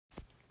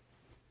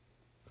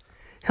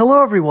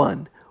Hello,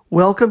 everyone.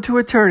 Welcome to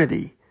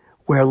Eternity,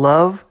 where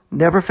love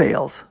never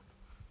fails.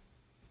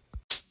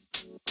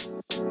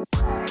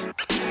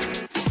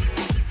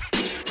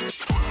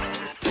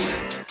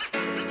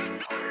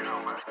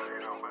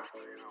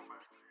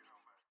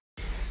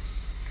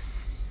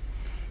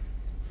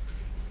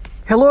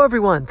 Hello,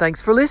 everyone.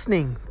 Thanks for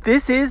listening.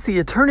 This is the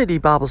Eternity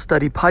Bible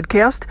Study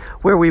Podcast,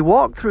 where we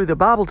walk through the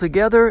Bible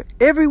together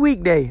every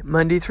weekday,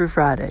 Monday through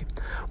Friday.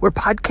 We're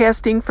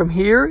podcasting from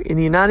here in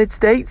the United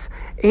States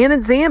and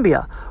in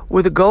Zambia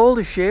with a goal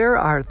to share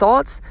our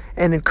thoughts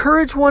and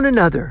encourage one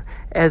another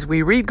as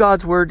we read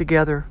God's Word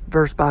together,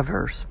 verse by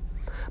verse.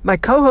 My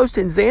co-host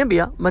in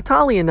Zambia,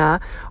 Matali, and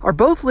I are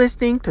both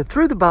listening to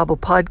Through the Bible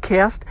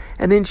podcast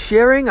and then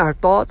sharing our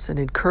thoughts and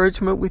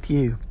encouragement with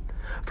you.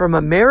 From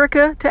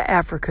America to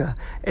Africa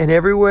and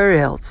everywhere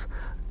else,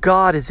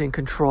 God is in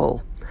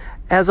control.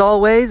 As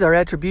always, our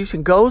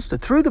attribution goes to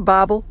Through the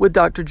Bible with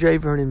Dr. J.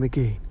 Vernon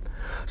McGee.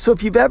 So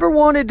if you've ever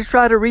wanted to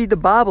try to read the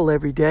Bible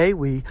every day,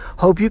 we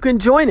hope you can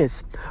join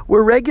us.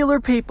 We're regular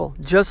people,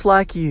 just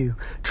like you,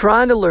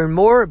 trying to learn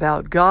more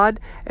about God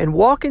and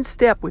walk in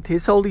step with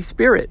His Holy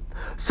Spirit.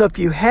 So if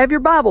you have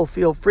your Bible,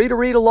 feel free to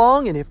read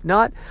along, and if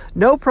not,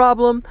 no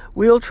problem.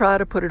 We'll try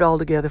to put it all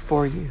together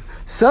for you.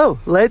 So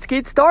let's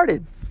get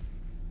started.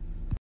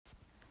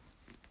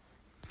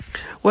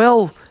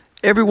 Well,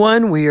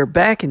 everyone, we are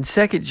back in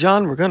 2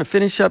 John. We're going to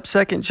finish up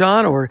 2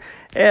 John, or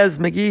as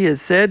McGee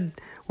has said,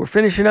 we're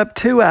finishing up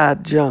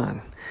Two-Eyed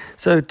John.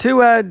 So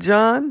Two-Eyed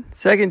John,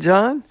 2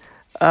 John,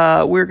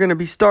 we're going to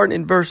be starting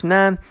in verse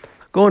 9,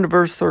 going to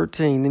verse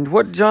 13. And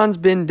what John's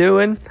been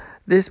doing,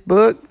 this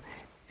book,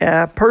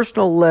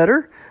 personal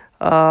letter,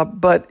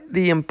 but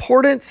the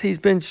importance he's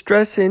been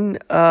stressing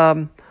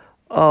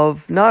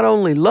of not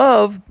only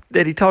love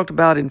that he talked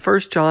about in 1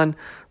 John,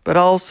 but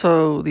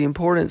also the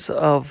importance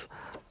of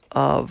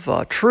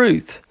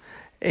truth.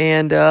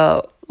 And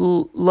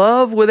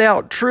love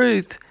without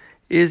truth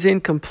is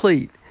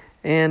incomplete,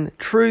 and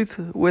truth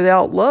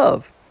without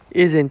love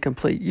is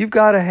incomplete. You've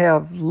got to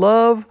have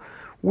love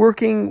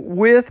working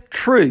with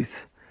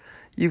truth.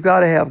 You've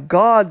got to have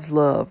God's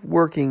love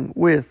working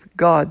with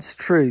God's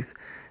truth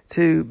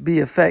to be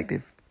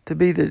effective, to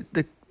be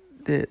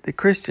the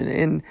Christian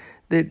and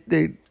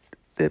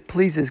that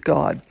pleases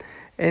God.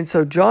 And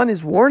so John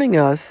is warning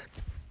us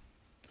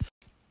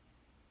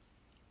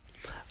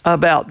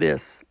about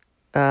this.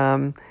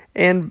 And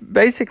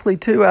basically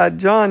Two-Eyed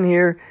John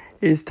here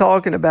is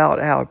talking about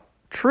how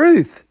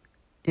truth,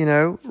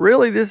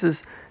 really this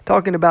is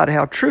talking about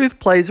how truth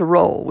plays a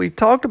role. We've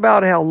talked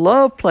about how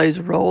love plays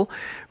a role.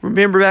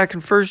 Remember back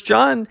in 1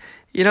 John,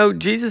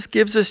 Jesus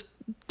gives us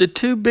the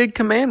two big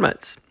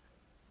commandments.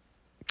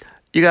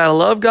 You got to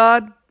love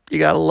God, you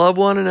got to love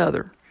one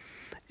another.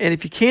 And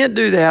if you can't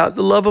do that,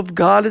 the love of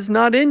God is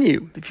not in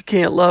you. If you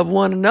can't love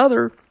one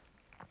another,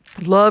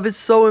 love is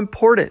so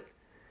important.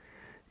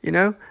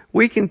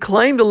 We can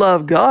claim to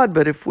love God,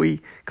 but if we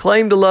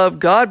claim to love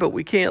God, but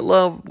we can't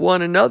love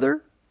one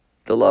another,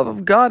 the love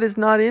of God is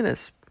not in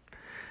us.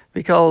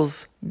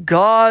 Because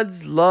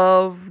God's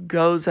love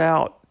goes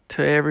out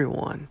to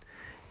everyone.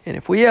 And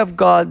if we have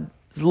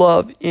God's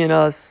love in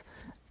us,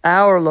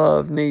 our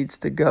love needs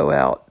to go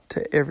out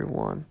to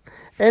everyone.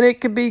 And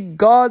it could be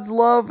God's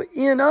love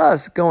in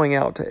us going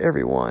out to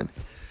everyone.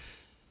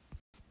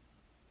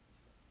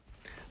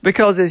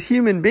 Because as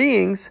human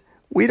beings,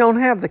 we don't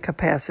have the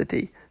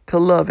capacity to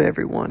love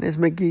everyone, as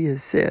McGee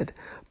has said.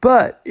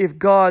 But if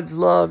God's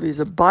love is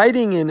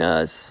abiding in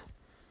us,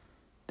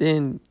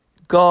 then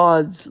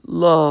God's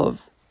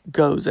love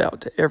goes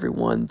out to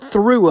everyone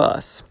through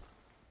us.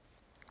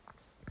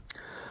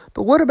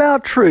 But what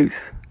about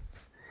truth?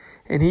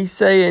 And he's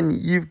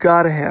saying you've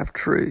got to have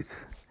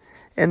truth.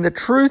 And the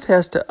truth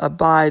has to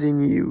abide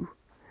in you.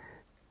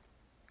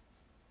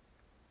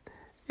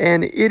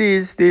 And it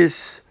is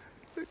this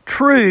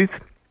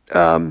truth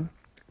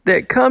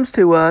that comes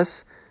to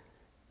us,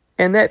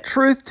 and that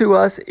truth to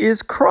us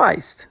is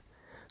Christ.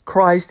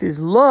 Christ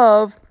is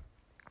love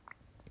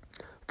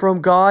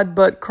from God,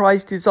 but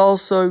Christ is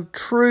also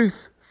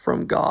truth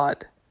from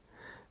God.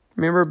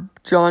 Remember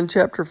John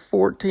chapter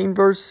 14,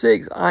 verse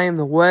 6. I am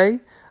the way,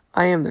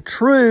 I am the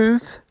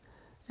truth,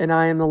 and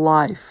I am the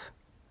life.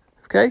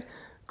 Okay?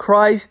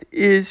 Christ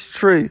is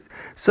truth.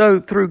 So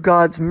through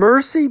God's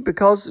mercy,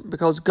 because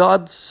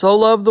God so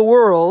loved the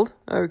world,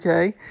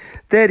 okay,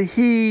 that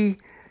He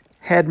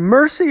had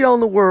mercy on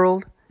the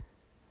world,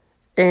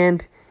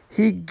 and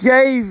He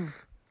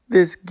gave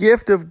this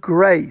gift of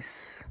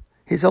grace,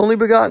 His only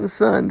begotten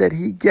Son, that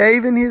He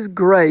gave in His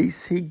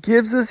grace. He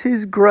gives us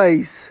His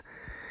grace,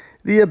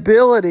 the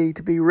ability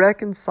to be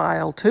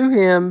reconciled to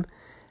Him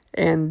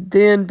and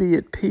then be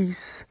at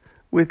peace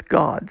with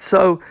God.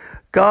 So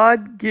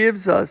God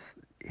gives us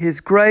His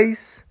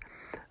grace,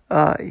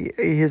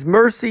 His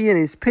mercy, and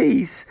His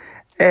peace,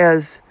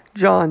 as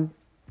John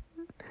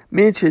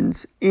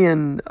mentions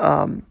in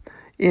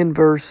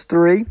verse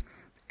 3.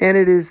 And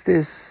it is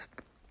this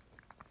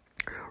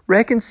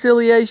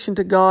reconciliation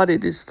to God.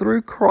 It is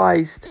through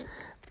Christ,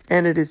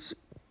 and it is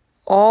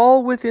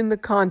all within the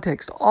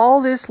context.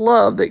 All this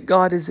love that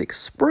God has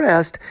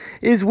expressed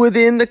is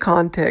within the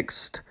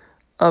context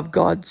of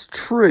God's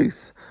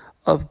truth,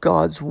 of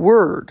God's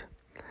word.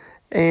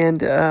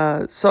 And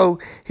so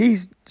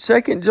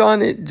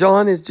John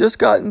has just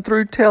gotten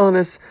through telling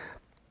us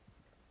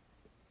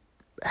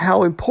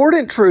how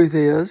important truth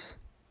is.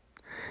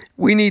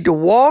 We need to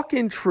walk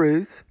in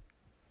truth.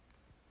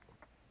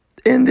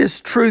 And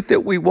this truth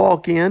that we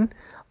walk in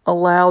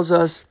allows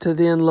us to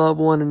then love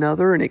one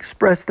another and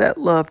express that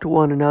love to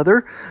one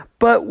another.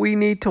 But we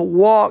need to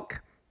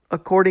walk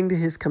according to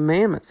His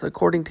commandments,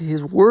 according to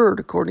His word,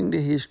 according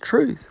to His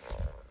truth.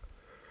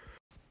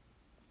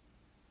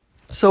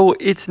 So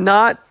it's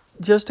not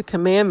just a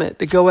commandment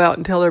to go out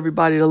and tell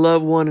everybody to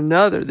love one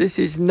another. This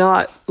is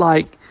not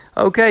like,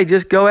 okay,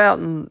 just go out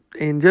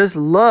and just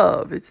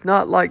love. It's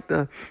not like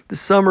the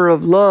summer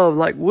of love,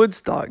 like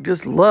Woodstock,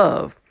 just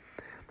love.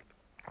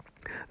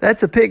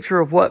 That's a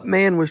picture of what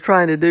man was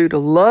trying to do, to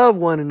love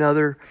one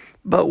another,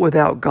 but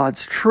without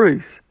God's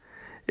truth.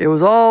 It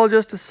was all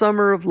just a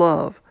summer of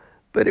love,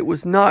 but it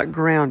was not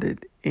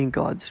grounded in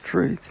God's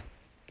truth.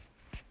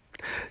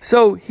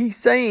 So he's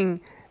saying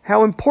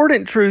how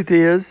important truth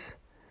is.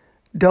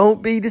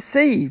 Don't be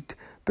deceived,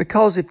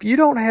 because if you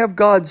don't have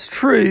God's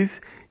truth,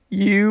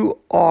 you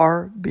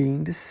are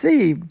being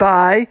deceived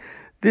by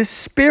this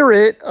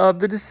spirit of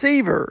the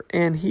deceiver.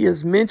 And he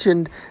has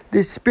mentioned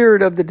this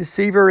spirit of the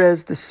deceiver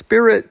as the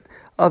spirit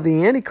of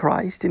the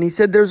Antichrist. And he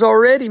said there's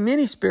already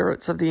many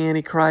spirits of the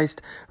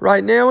Antichrist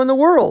right now in the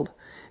world.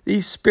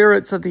 These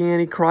spirits of the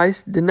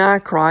Antichrist deny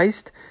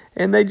Christ,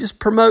 and they just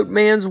promote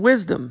man's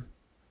wisdom.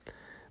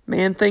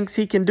 Man thinks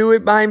he can do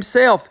it by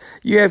himself.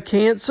 You have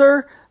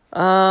cancer?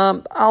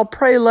 I'll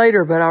pray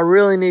later, but I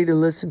really need to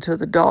listen to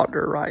the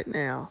doctor right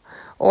now.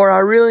 Or I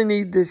really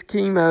need this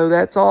chemo.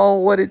 That's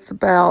all what it's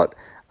about.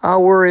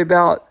 I'll worry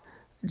about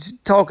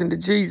talking to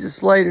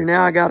Jesus later.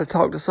 Now I got to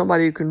talk to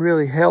somebody who can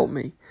really help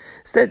me.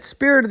 It's that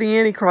spirit of the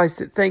Antichrist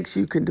that thinks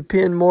you can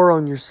depend more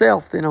on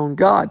yourself than on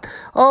God.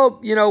 Oh,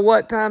 you know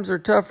what? Times are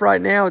tough right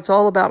now. It's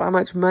all about how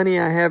much money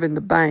I have in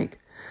the bank.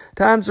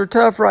 Times are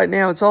tough right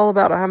now. It's all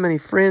about how many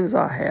friends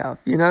I have,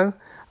 you know.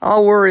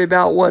 I'll worry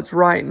about what's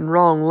right and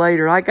wrong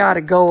later. I got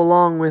to go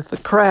along with the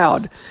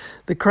crowd.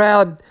 The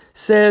crowd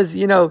says,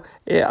 you know,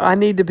 I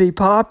need to be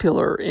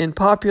popular, and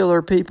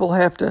popular people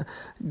have to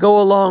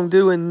go along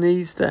doing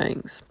these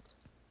things.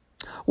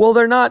 Well,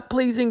 they're not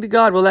pleasing to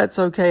God. Well, that's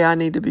okay. I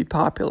need to be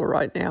popular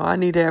right now. I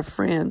need to have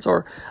friends,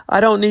 or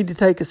I don't need to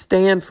take a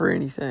stand for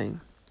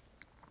anything.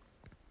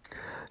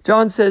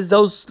 John says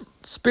those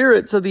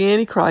spirits of the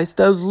Antichrist,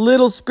 those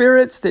little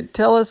spirits that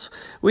tell us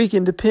we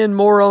can depend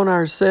more on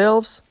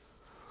ourselves.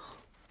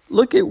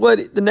 Look at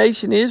what the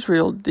nation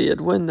Israel did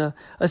when the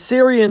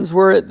Assyrians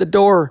were at the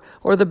door,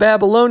 or the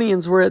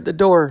Babylonians were at the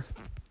door.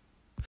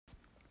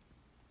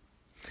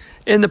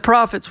 And the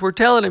prophets were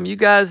telling them, you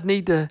guys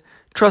need to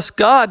trust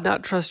God,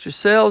 not trust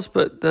yourselves.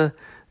 But the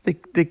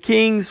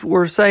kings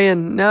were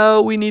saying,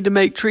 no, we need to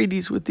make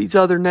treaties with these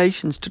other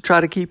nations to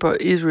try to keep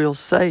Israel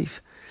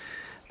safe.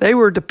 They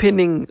were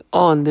depending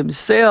on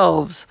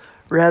themselves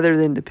rather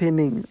than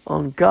depending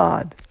on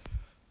God.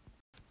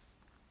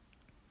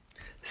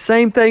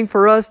 Same thing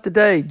for us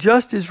today,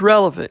 just as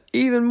relevant,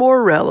 even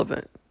more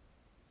relevant.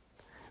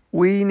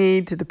 We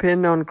need to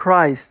depend on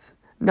Christ,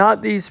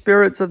 not these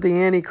spirits of the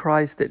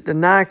Antichrist that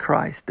deny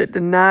Christ,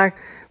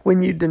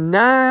 when you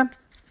deny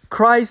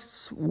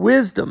Christ's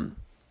wisdom,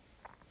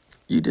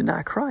 you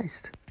deny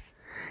Christ.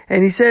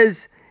 And he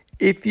says,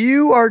 if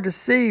you are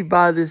deceived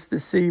by this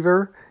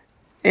deceiver,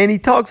 and he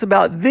talks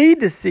about the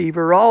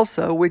deceiver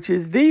also, which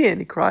is the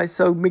Antichrist.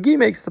 So McGee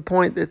makes the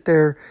point that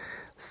there are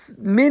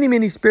many,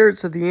 many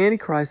spirits of the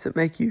Antichrist that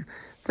make you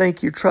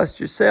think you trust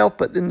yourself,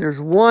 but then there's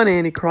one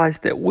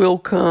Antichrist that will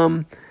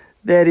come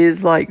that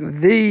is like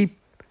the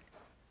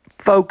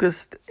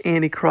focused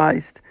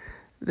Antichrist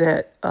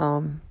that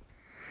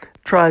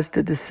tries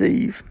to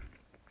deceive.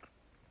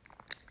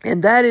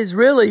 And that is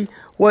really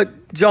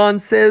what John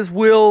says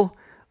will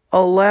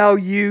allow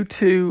you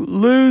to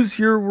lose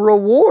your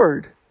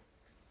reward.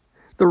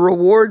 The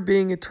reward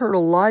being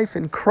eternal life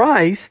in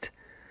Christ.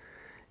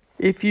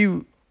 If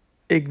you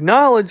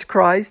acknowledge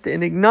Christ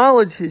and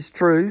acknowledge His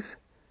truth,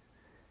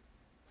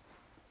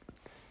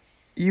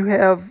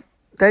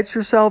 that's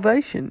your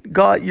salvation.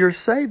 God, you're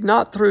saved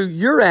not through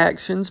your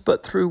actions,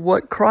 but through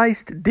what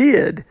Christ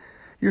did.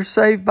 You're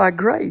saved by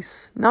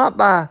grace, not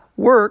by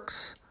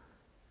works.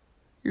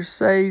 You're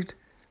saved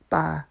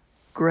by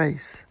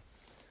grace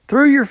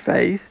through your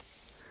faith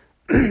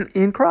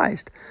in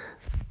Christ.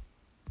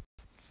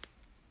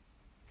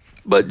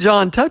 But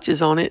John touches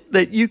on it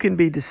that you can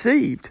be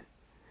deceived.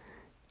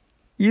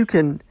 You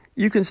can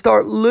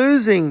start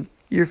losing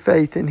your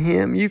faith in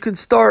Him. You can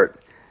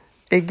start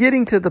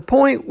getting to the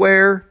point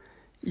where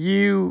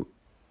you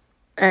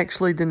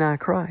actually deny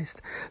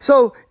Christ.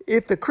 So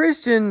if the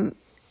Christian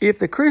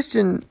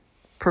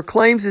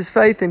proclaims his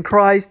faith in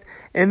Christ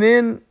and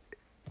then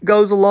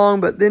goes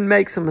along but then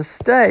makes a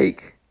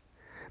mistake,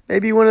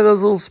 maybe one of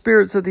those little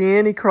spirits of the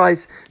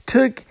Antichrist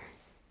took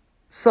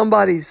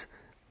somebody's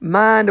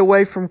mind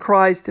away from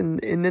Christ and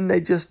then they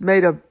just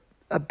made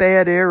a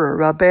bad error,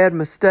 a bad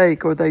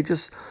mistake, or they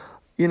just,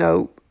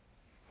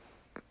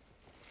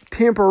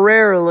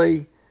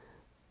 temporarily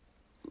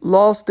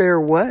lost their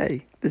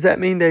way. Does that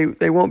mean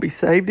they won't be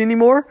saved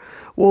anymore?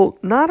 Well,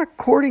 not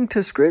according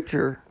to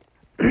Scripture.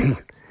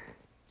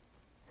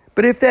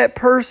 But if that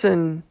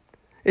person,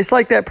 it's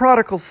like that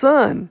prodigal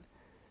son,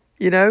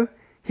 he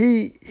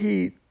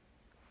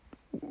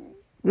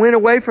went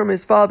away from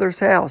his father's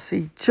house.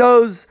 He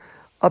chose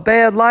a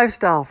bad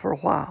lifestyle for a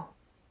while.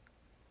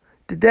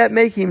 Did that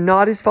make him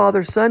not his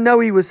father's son? No,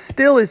 he was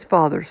still his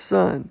father's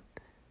son.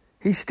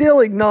 He still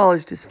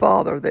acknowledged his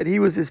father, that he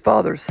was his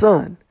father's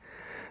son.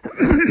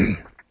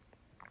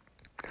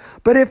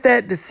 But if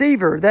that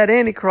deceiver, that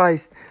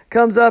Antichrist,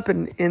 comes up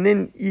and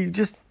then you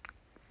just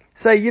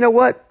say, you know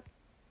what?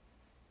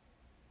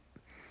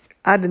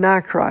 I deny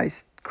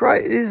Christ.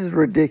 This is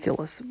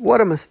ridiculous.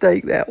 What a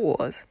mistake that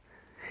was.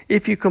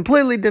 If you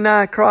completely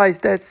deny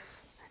Christ,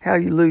 that's how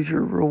you lose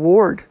your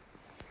reward.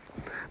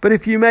 But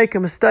if you make a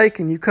mistake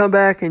and you come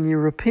back and you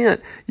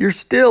repent, you're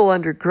still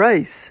under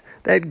grace.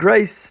 That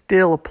grace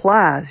still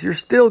applies. You're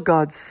still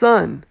God's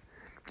son.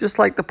 Just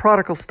like the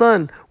prodigal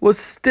son was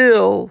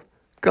still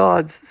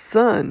God's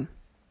son.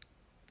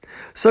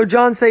 So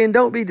John's saying,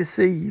 don't be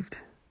deceived.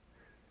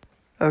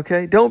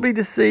 Okay? Don't be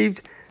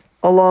deceived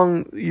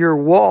along your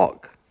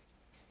walk.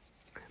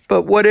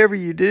 But whatever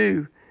you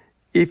do,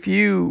 if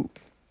you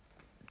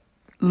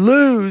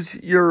lose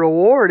your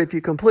reward, if you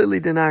completely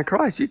deny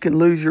Christ, you can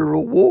lose your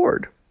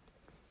reward.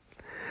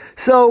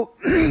 So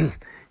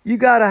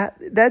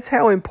that's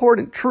how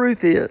important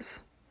truth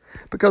is.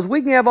 Because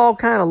we can have all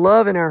kind of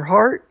love in our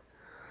heart,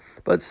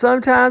 but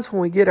sometimes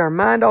when we get our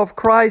mind off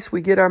Christ, we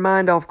get our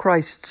mind off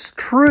Christ's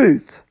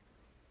truth.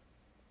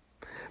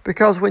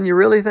 Because when you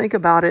really think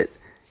about it,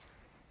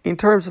 in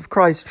terms of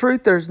Christ's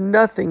truth, there's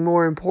nothing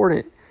more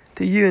important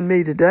to you and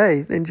me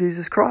today than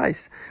Jesus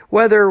Christ.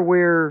 Whether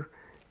we're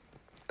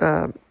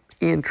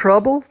in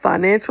trouble,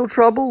 financial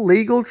trouble,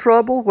 legal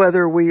trouble,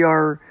 whether we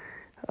are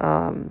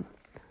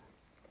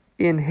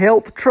in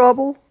health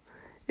trouble,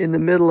 in the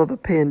middle of a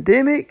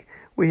pandemic,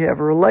 we have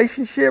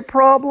relationship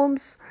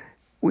problems,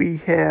 we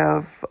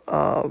have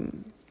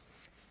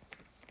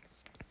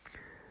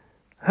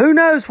who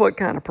knows what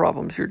kind of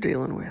problems you're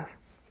dealing with.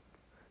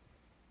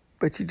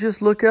 But you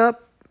just look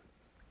up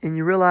and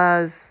you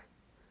realize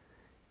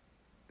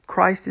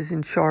Christ is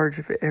in charge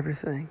of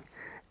everything.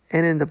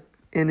 And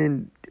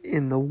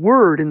in the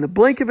word, in the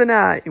blink of an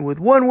eye, and with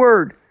one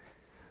word,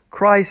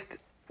 Christ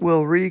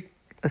will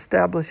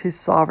reestablish his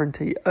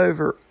sovereignty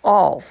over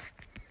all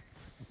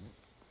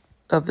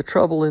of the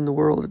trouble in the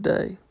world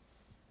today.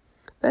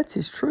 That's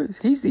his truth.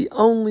 He's the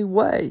only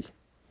way.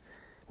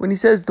 When he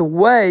says the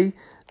way,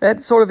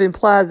 that sort of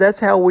implies that's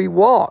how we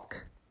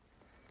walk.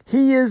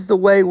 He is the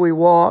way we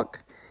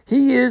walk.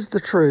 He is the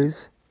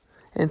truth.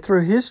 And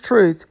through his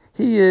truth,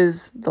 he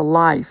is the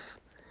life.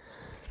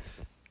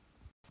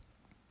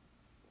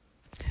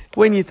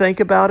 When you think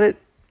about it,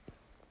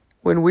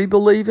 when we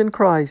believe in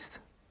Christ,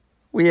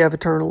 we have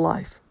eternal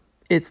life.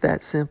 It's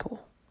that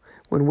simple.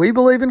 When we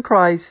believe in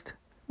Christ,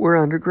 we're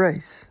under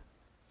grace.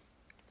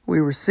 We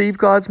receive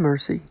God's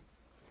mercy,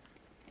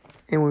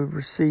 and we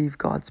receive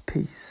God's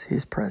peace,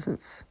 his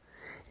presence.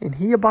 And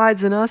he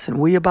abides in us, and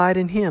we abide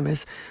in him,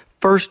 as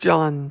 1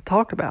 John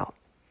talked about.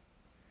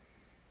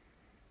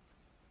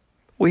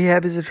 We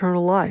have his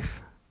eternal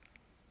life.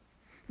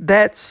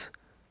 That's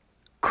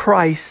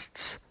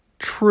Christ's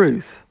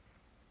truth.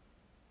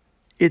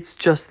 It's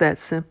just that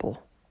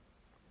simple.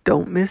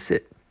 Don't miss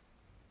it.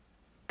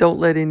 Don't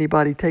let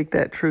anybody take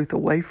that truth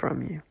away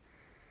from you.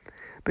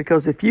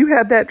 Because if you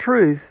have that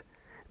truth,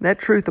 and that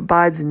truth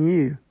abides in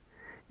you,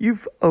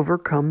 you've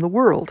overcome the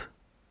world.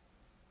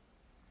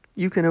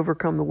 You can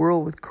overcome the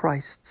world with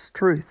Christ's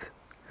truth.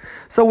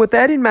 So with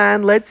that in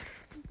mind,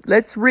 let's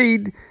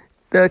read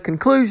the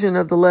conclusion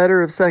of the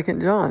letter of 2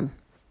 John.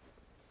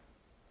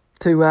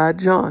 Two-eyed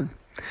John.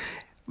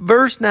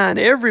 Verse 9,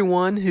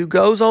 everyone who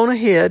goes on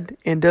ahead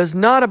and does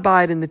not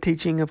abide in the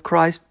teaching of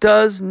Christ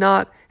does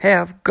not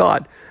have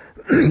God.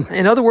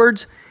 In other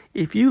words,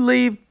 if you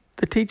leave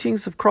the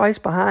teachings of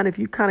Christ behind, if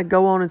you kind of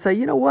go on and say,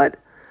 you know what,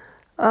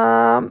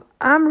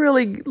 I'm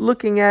really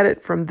looking at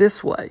it from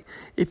this way.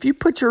 If you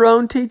put your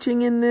own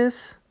teaching in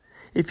this,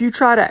 if you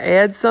try to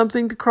add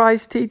something to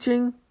Christ's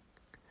teaching,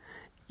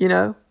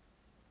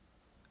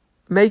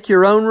 make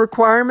your own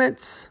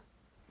requirements,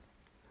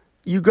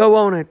 you go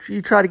on it,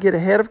 you try to get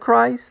ahead of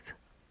Christ,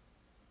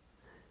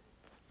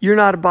 you're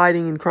not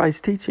abiding in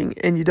Christ's teaching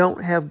and you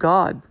don't have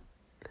God.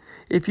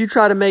 If you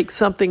try to make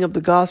something of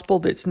the gospel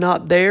that's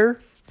not there,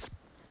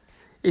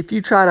 if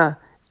you try to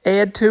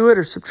add to it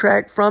or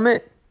subtract from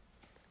it,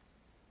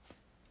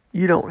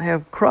 you don't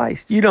have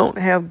Christ. You don't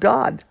have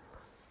God.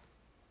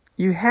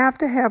 You have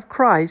to have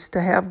Christ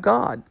to have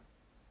God.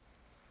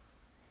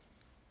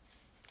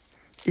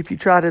 If you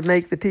try to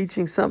make the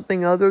teaching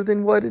something other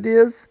than what it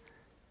is,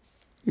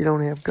 you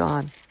don't have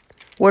God.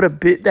 What a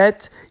bit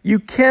that you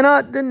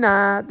cannot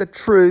deny the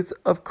truth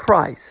of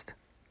Christ.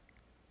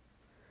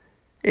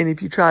 And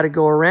if you try to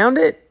go around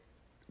it,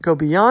 go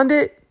beyond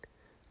it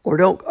or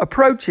don't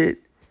approach it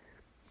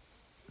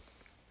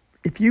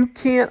if you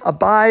can't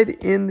abide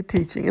in the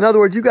teaching. In other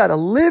words, you got to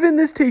live in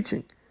this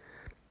teaching.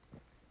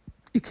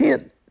 You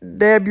can't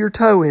dab your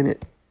toe in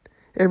it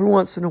every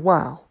once in a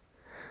while.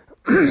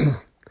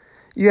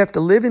 You have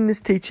to live in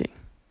this teaching.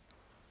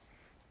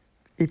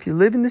 If you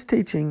live in this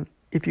teaching,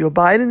 if you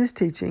abide in this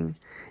teaching,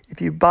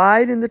 if you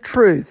abide in the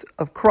truth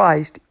of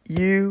Christ,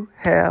 you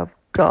have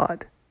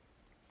God.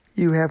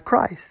 You have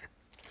Christ.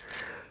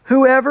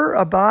 Whoever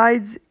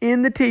abides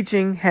in the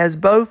teaching has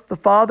both the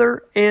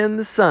Father and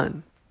the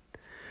Son.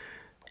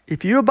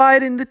 If you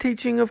abide in the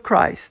teaching of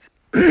Christ,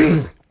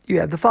 you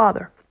have the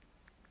Father.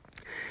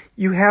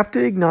 You have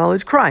to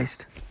acknowledge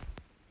Christ.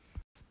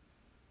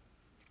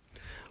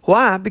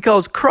 Why?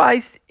 Because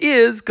Christ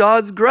is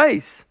God's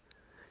grace.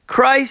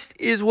 Christ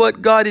is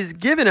what God has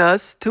given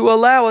us to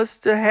allow us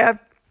to have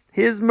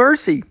His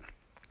mercy.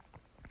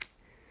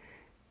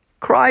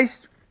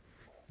 Christ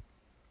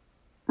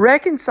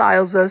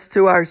reconciles us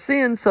to our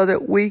sins so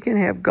that we can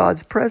have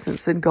God's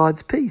presence and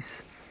God's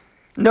peace.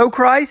 No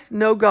Christ,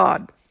 no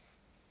God.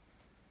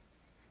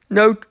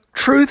 No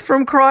truth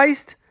from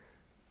Christ,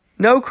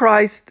 no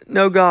Christ,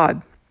 no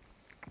God.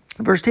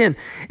 Verse 10,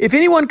 if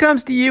anyone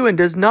comes to you and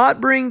does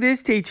not bring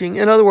this teaching,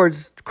 in other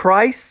words,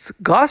 Christ's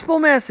gospel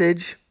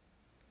message,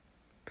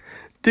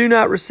 do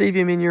not receive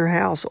him in your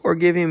house or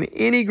give him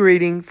any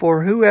greeting,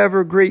 for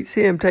whoever greets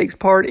him takes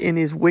part in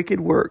his wicked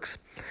works.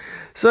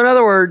 So in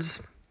other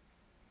words,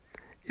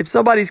 if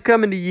somebody's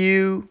coming to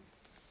you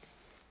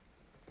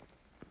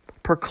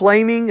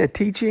proclaiming a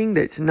teaching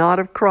that's not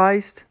of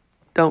Christ,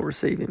 don't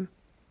receive him.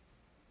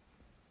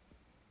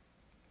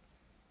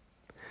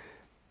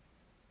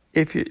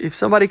 If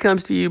somebody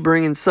comes to you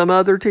bringing some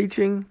other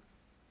teaching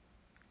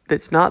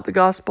that's not the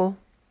gospel,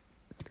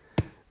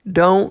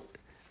 don't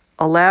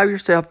allow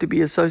yourself to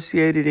be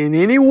associated in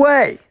any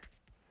way,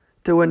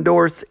 to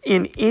endorse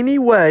in any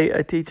way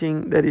a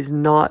teaching that is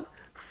not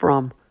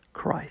from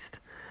Christ.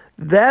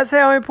 That's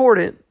how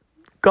important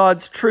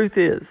God's truth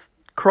is.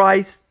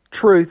 Christ's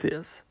truth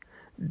is.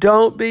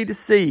 Don't be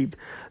deceived.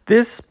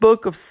 This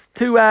book of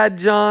Two-Eyed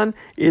John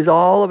is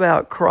all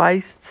about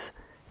Christ's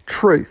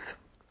truth.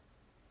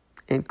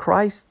 And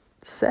Christ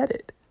said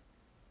it.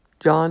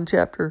 John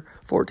chapter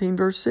 14,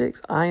 verse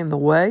 6. I am the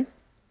way,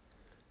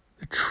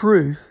 the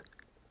truth,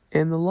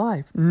 and the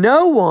life.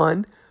 No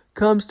one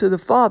comes to the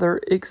Father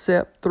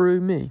except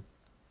through me.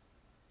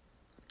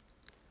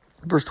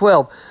 Verse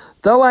 12.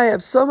 Though I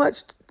have so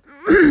much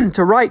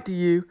to write to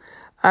you,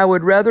 I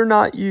would rather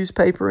not use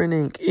paper and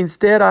ink.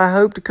 Instead, I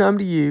hope to come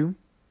to you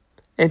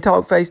and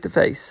talk face to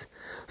face,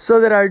 so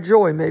that our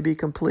joy may be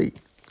complete.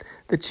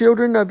 The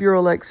children of your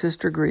elect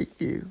sister greet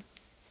you.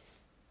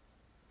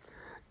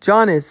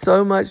 John has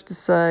so much to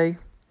say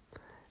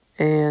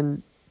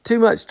and too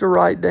much to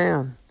write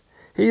down.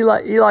 He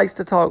likes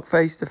to talk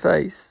face to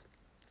face.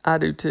 I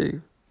do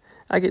too.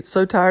 I get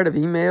so tired of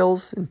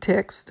emails and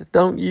texts,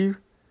 don't you?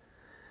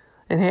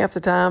 And half the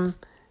time,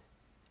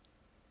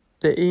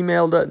 the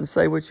email doesn't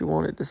say what you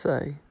want it to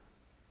say.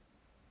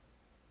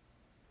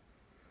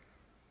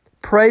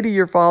 Pray to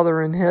your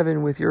Father in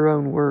heaven with your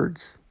own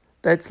words.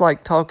 That's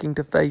like talking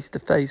to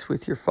face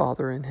with your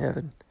Father in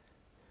heaven.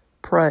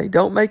 Pray.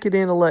 Don't make it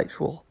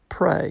intellectual.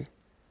 Pray.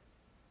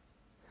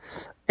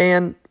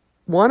 And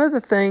one of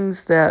the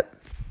things that...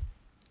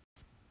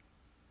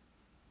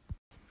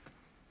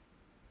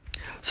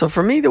 So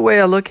for me, the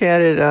way I look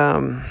at it,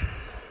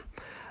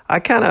 I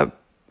kind of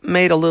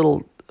made a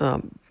little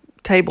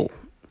table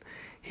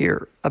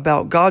here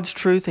about God's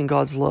truth and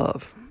God's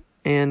love.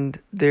 And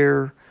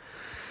there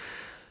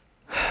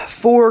are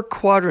 4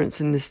 quadrants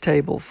in this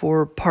table,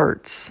 4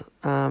 parts.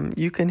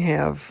 You can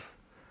have...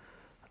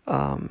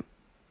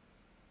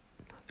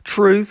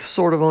 truth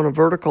sort of on a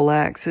vertical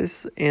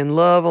axis and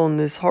love on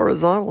this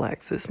horizontal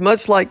axis.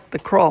 Much like the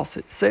cross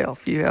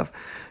itself. You have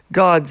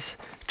God's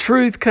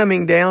truth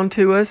coming down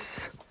to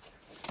us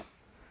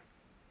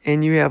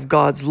and you have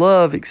God's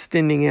love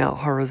extending out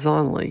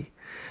horizontally.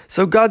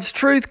 So God's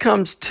truth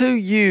comes to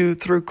you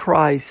through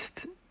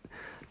Christ,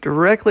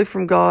 directly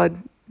from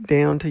God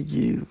down to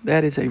you.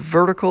 That is a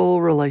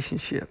vertical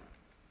relationship.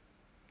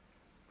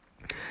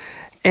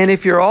 And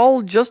if you're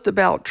all just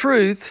about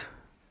truth,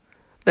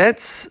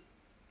 that's...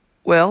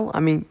 Well, I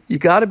mean, you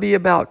got to be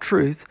about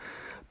truth,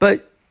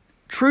 but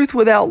truth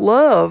without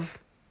love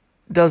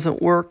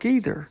doesn't work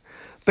either,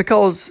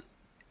 because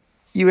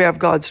you have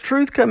God's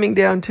truth coming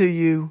down to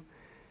you,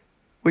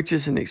 which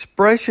is an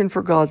expression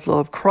for God's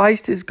love.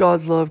 Christ is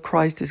God's love.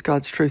 Christ is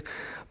God's truth.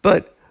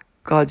 But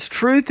God's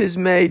truth is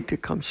made to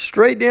come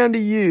straight down to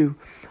you,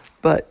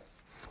 but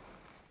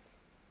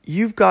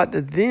you've got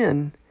to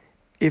then,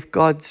 if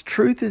God's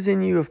truth is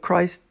in you, if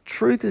Christ's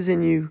truth is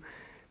in you,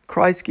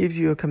 Christ gives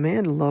you a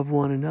command to love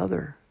one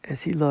another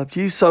as He loved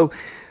you. So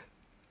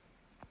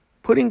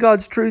putting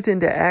God's truth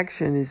into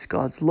action is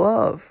God's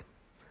love.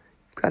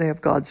 You've got to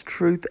have God's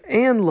truth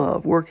and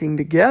love working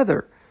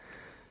together.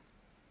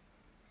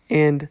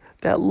 And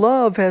that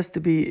love has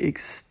to be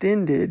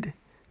extended,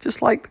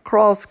 just like the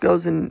cross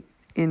goes in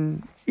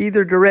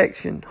either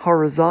direction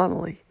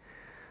horizontally.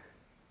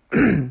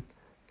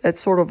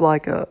 that's sort of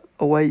like a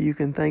way you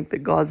can think that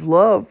God's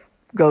love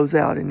goes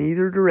out in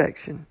either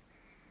direction.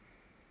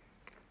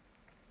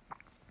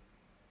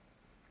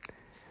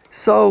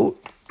 So,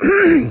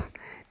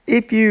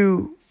 if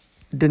you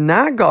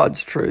deny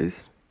God's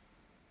truth,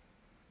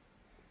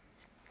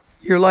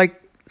 you're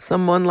like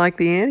someone like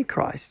the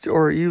Antichrist,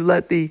 or you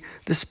let the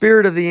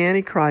spirit of the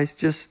Antichrist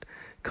just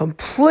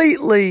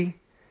completely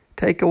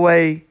take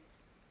away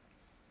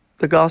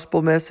the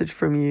gospel message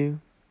from you.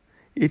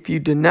 If you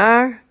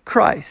deny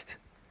Christ,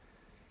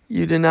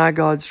 you deny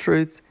God's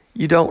truth,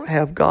 you don't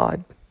have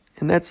God.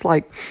 And that's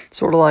like,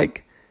 sort of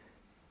like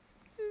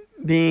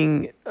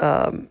being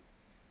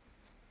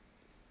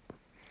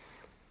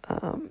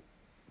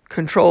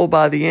controlled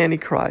by the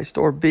Antichrist,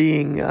 or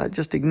being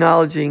just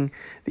acknowledging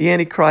the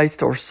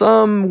Antichrist or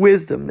some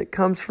wisdom that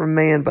comes from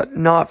man but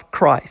not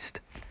Christ.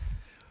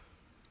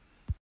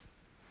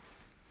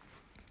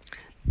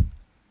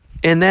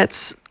 And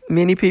that's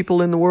many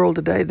people in the world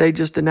today. They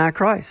just deny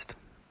Christ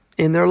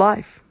in their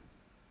life.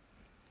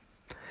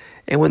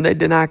 And when they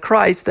deny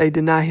Christ, they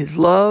deny His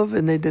love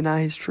and they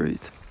deny His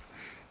truth.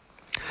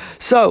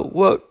 So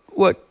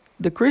what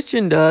the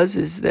Christian does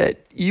is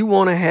that you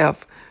want to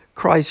have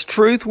Christ's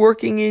truth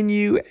working in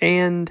you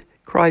and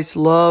Christ's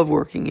love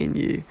working in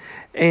you.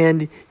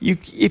 And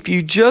if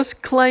you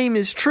just claim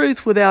His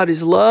truth without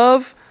His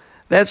love,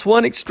 that's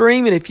one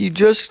extreme. And if you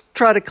just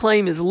try to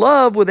claim His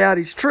love without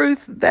His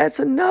truth, that's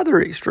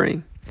another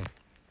extreme.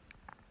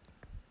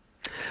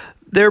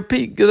 There are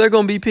going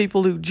to be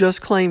people who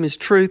just claim His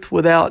truth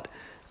without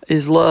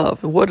His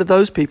love. And what do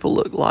those people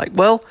look like?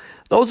 Well,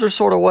 those are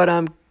sort of what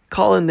I'm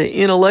calling the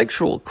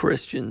intellectual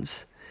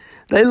Christians.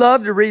 They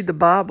love to read the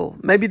Bible.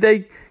 Maybe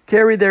they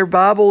carry their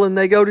Bible and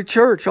they go to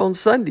church on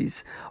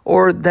Sundays,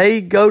 or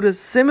they go to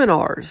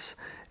seminars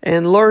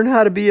and learn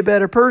how to be a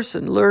better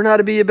person, learn how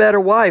to be a better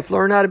wife,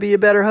 learn how to be a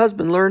better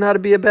husband, learn how to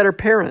be a better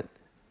parent.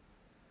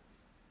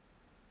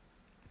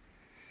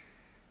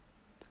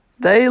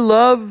 They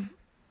love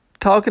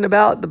talking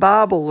about the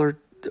Bible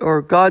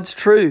or God's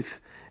truth,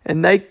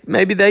 and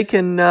maybe they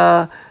can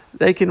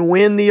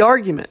win the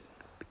argument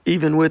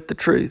even with the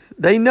truth.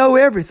 They know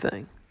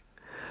everything,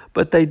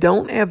 but they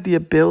don't have the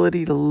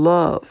ability to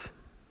love.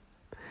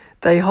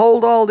 They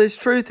hold all this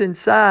truth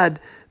inside,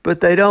 but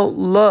they don't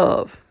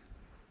love.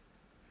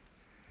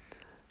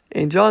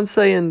 And John's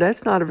saying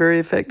that's not a very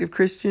effective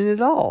Christian at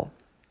all.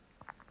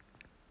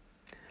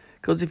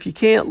 Because if you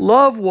can't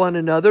love one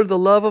another, the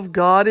love of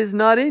God is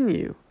not in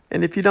you.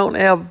 And if you don't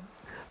have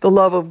the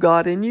love of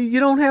God in you,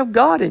 you don't have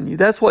God in you.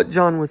 That's what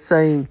John was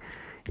saying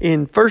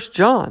in 1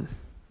 John.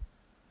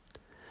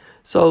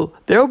 So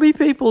there will be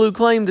people who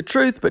claim the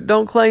truth but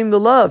don't claim the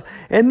love.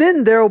 And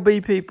then there will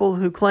be people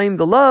who claim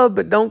the love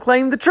but don't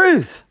claim the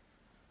truth.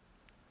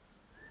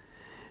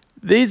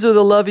 These are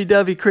the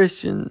lovey-dovey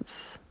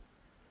Christians,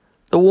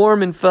 the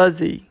warm and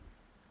fuzzy,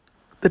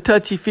 the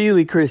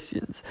touchy-feely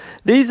Christians.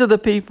 These are the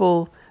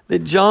people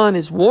that John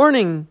is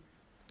warning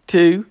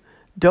to.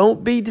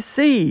 Don't be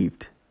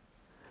deceived.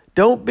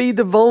 Don't be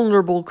the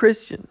vulnerable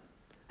Christian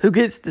who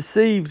gets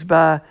deceived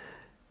by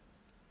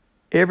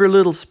every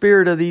little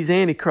spirit of these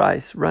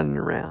antichrists running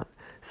around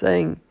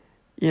saying,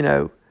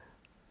 this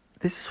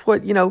is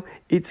what,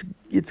 it's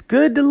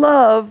good to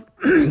love,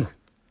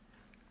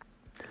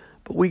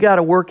 but we got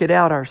to work it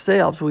out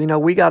ourselves.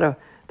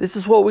 This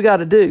is what we got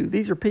to do.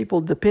 These are people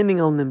depending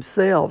on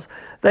themselves.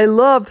 They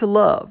love to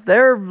love.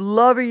 They're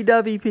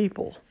lovey-dovey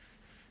people.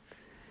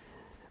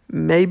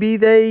 Maybe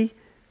they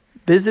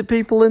visit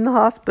people in the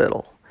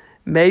hospital.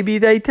 Maybe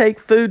they take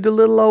food to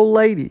little old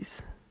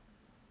ladies.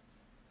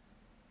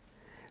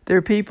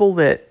 They're people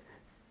that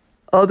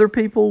other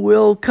people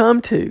will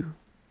come to.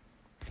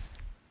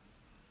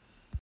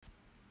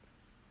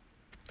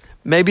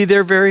 Maybe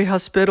they're very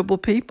hospitable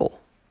people.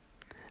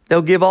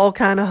 They'll give all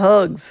kind of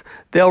hugs.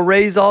 They'll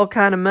raise all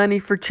kind of money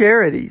for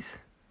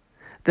charities.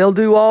 They'll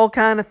do all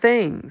kind of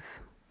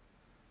things.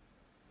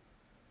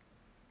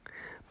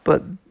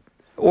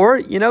 Or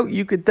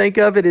you could think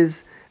of it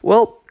as,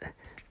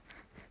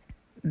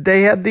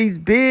 they have these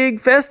big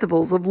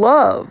festivals of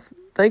love.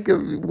 Think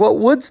of what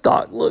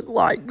Woodstock looked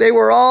like. They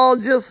were all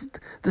just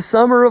the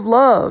summer of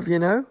love,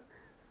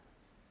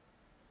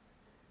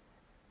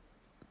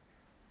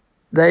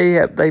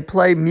 They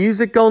play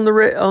music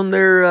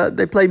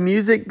they play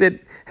music that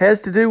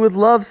has to do with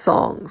love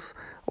songs,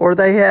 or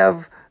they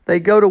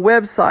go to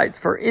websites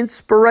for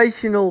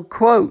inspirational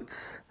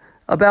quotes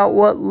about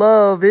what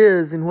love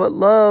is and what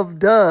love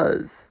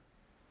does.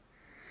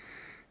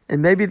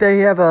 And maybe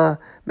they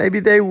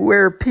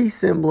wear a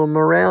peace emblem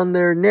around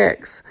their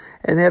necks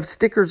and have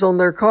stickers on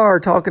their car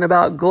talking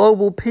about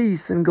global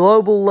peace and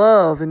global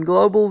love and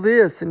global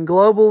this and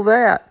global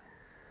that.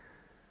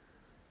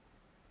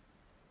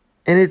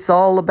 And it's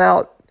all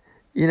about,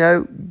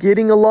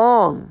 getting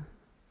along.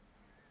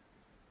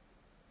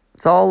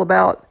 It's all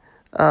about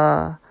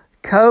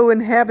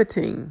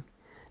co-inhabiting,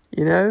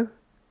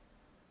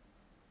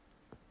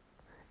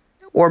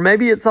 Or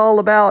maybe it's all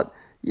about,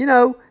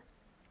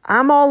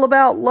 I'm all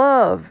about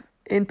love.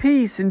 and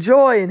peace and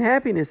joy and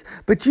happiness.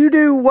 But you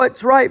do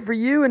what's right for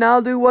you and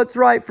I'll do what's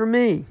right for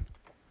me.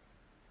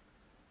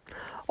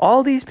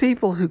 All these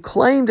people who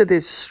claim to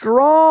this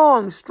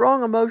strong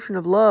emotion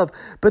of love,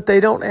 but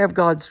they don't have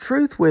God's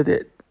truth with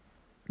it.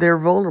 They're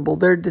vulnerable.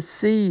 They're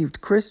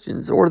deceived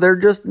Christians, or they're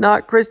just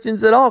not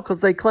Christians at all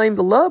because they claim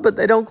the love, but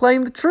they don't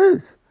claim the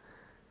truth.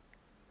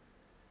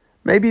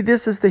 Maybe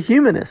this is the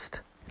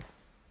humanist.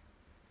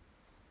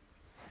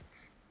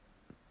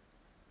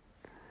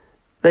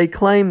 They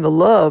claim the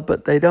love,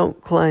 but they don't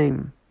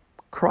claim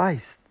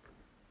Christ.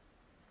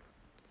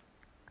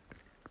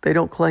 They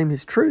don't claim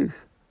His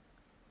truth.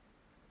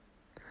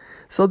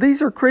 So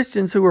these are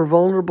Christians who are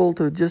vulnerable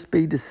to just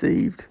be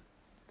deceived.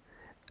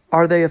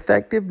 Are they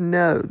effective?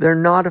 No, they're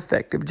not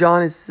effective.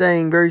 John is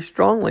saying very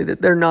strongly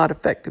that they're not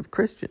effective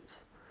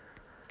Christians.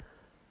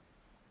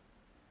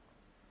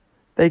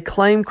 They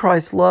claim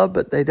Christ's love,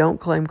 but they don't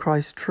claim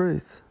Christ's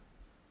truth.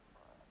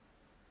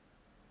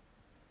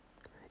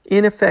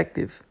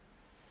 Ineffective.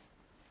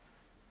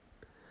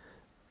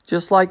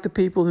 Just like the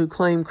people who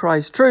claim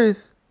Christ's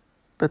truth,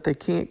 but they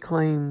can't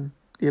claim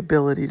the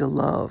ability to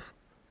love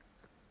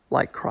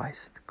like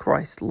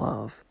Christ's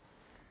love.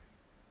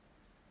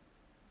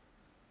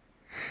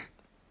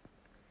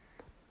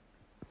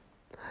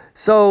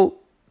 So,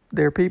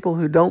 there are people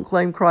who don't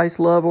claim Christ's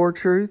love or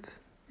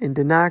truth and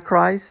deny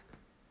Christ.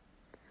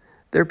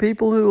 There are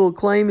people who will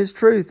claim His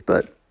truth,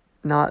 but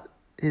not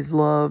His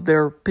love.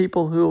 There are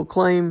people who will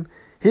claim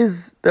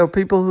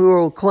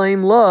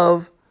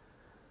love,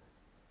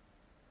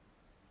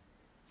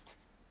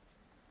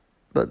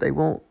 but they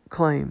won't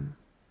claim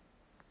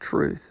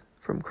truth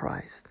from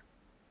Christ.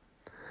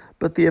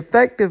 But the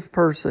effective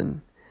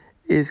person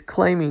is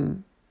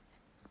claiming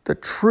the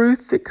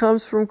truth that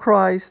comes from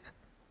Christ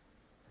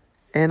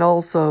and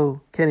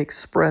also can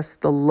express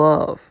the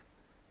love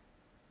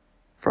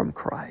from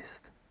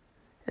Christ.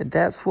 And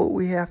that's what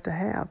we have to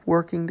have,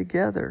 working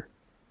together.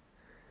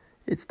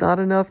 It's not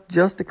enough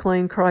just to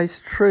claim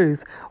Christ's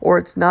truth, or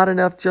it's not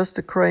enough just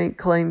to claim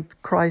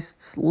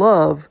Christ's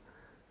love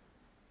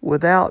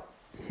without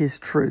His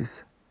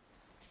truth,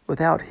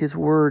 without His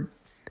word,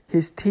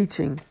 His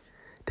teaching,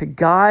 to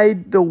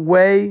guide the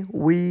way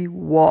we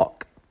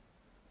walk.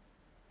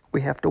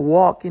 We have to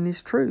walk in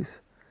His truth.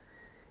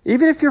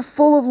 Even if you're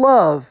full of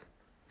love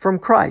from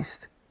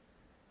Christ,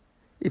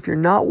 if you're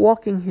not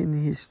walking in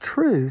His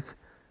truth,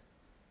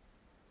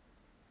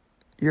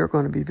 you're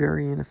going to be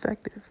very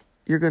ineffective.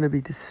 You're going to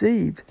be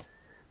deceived.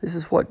 This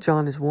is what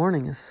John is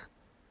warning us.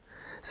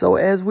 So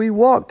as we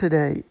walk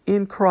today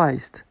in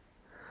Christ,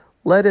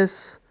 let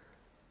us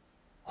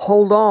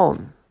hold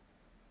on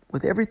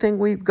with everything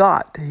we've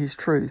got to His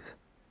truth,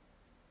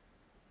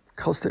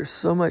 because there's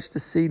so much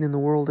deceit in the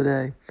world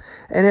today.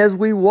 And as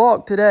we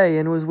walk today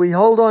and as we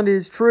hold on to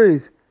His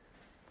truth,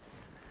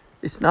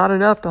 it's not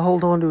enough to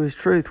hold on to His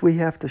truth. We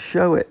have to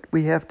show it.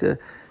 We have to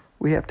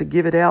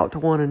give it out to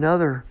one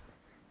another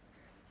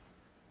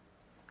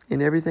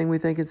in everything we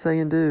think and say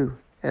and do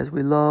as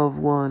we love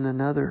one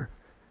another.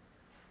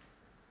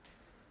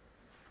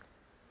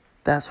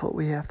 That's what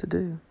we have to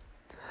do.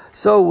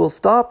 So we'll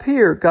stop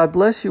here. God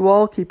bless you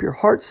all. Keep your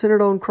heart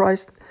centered on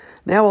Christ.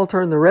 Now I'll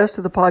turn the rest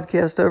of the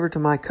podcast over to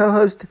my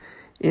co-host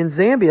in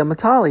Zambia,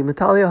 Matali.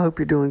 Matali, I hope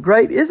you're doing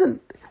great.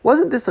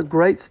 Wasn't this a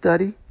great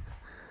study?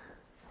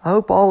 I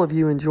hope all of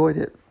you enjoyed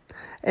it.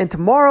 And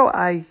tomorrow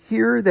I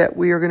hear that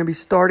we are going to be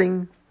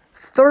starting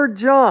 3rd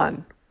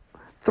John,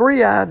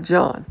 3-eyed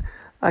John.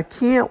 I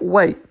can't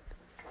wait.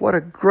 What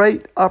a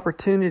great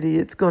opportunity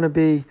it's going to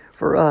be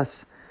for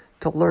us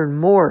to learn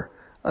more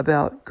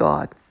about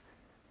God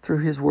through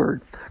His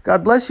Word.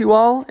 God bless you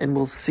all, and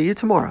we'll see you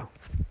tomorrow.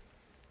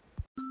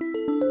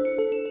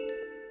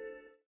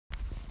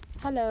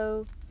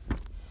 Hello.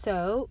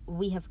 So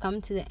we have come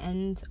to the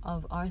end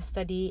of our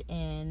study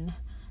in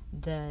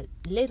the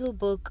little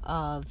book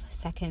of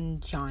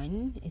 2nd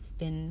John. It's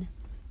been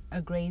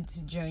a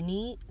great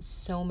journey,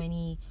 so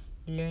many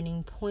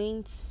learning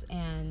points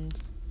and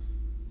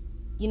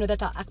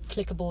that are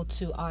applicable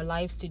to our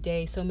lives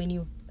today, so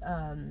many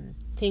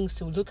things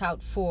to look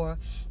out for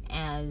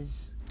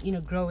as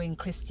growing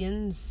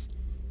Christians,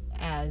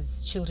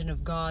 as children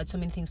of God, so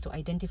many things to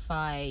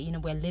identify.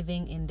 We're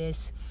living in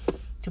this,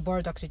 to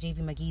borrow Dr.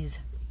 J.V. McGee's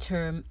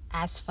term,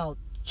 asphalt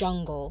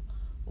jungle,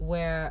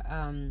 where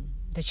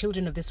the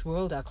children of this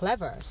world are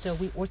clever. So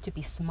we ought to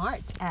be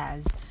smart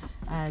as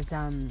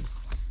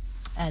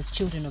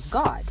children of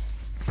God.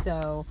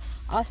 So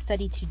our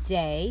study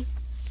today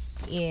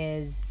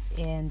is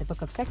in the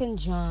book of 2nd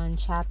John,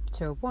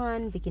 chapter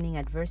 1, beginning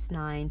at verse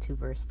 9 to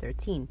verse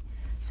 13.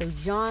 So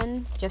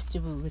John, just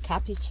to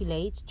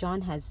recapitulate,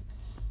 John has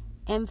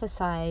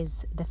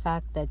emphasized the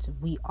fact that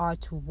we are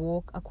to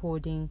walk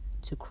according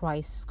to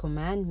Christ's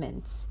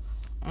commandments.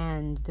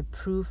 And the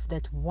proof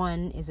that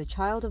one is a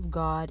child of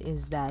God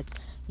is that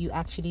you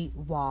actually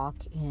walk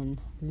in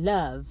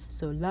love.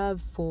 So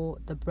love for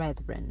the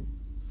brethren.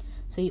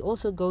 So he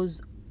also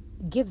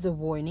gives a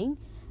warning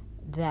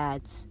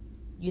that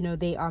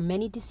there are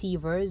many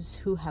deceivers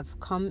who have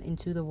come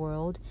into the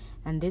world,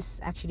 and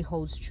this actually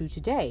holds true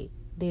today.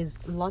 there's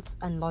lots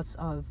and lots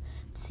of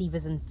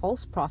deceivers and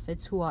false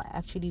prophets who are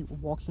actually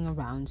walking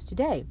around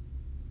today.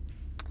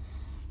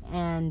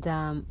 And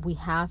we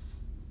have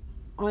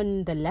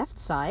on the left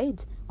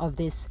side of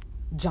this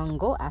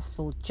jungle,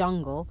 asphalt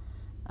jungle,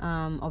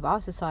 of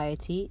our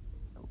society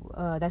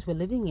that we're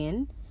living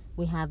in,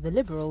 we have the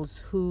liberals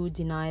who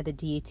deny the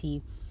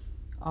deity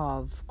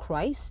of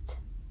Christ.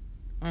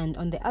 And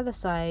on the other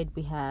side,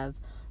 we have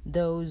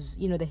those,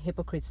 the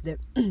hypocrites, the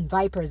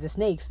vipers, the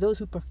snakes, those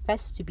who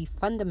profess to be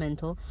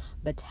fundamental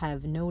but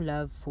have no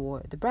love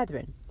for the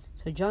brethren.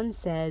 So John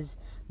says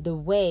the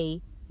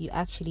way you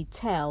actually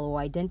tell or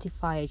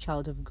identify a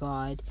child of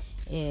God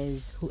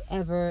is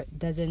whoever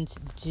doesn't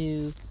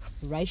do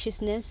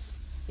righteousness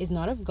is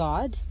not of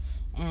God,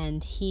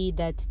 and he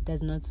that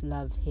does not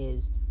love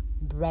his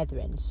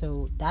brethren.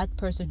 So that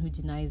person who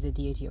denies the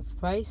deity of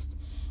Christ,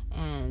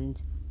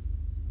 and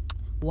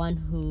one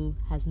who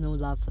has no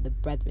love for the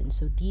brethren.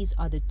 So these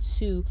are the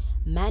two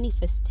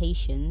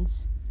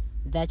manifestations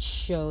that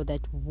show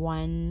that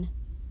one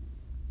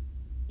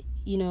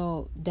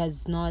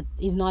is not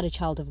a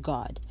child of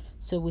God.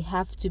 So we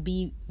have to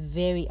be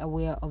very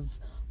aware of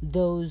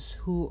those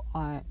who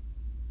are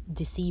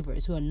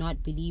deceivers, who are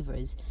not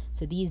believers.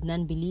 So these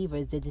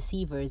non-believers, the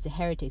deceivers, the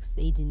heretics,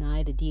 they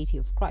deny the deity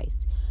of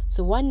Christ.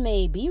 So one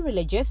may be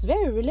religious,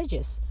 very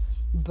religious,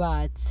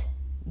 but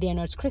they are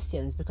not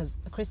Christians, because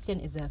a Christian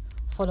is a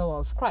follower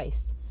of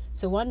Christ.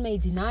 So one may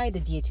deny the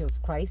deity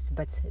of Christ,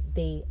 but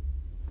they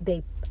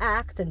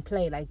act and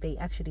play like they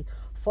actually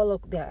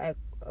they're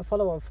a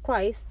follower of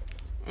Christ,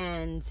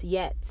 and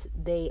yet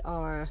they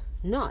are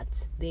not.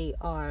 They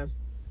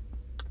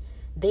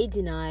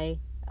deny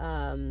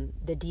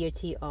the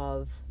deity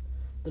of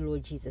the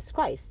Lord Jesus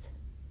Christ.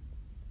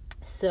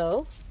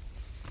 So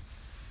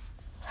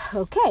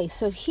okay,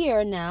 so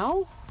here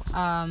now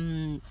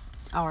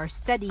our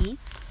study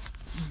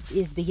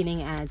is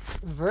beginning at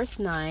verse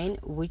 9,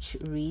 which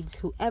reads,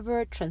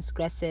 whoever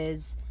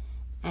transgresses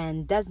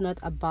and does not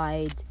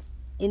abide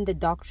in the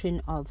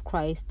doctrine of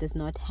Christ does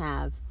not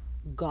have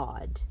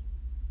God.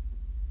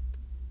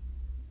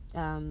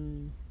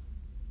 Okay,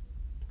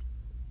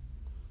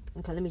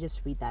 let me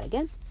just read that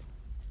again.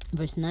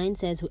 Verse 9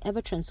 says, whoever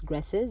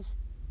transgresses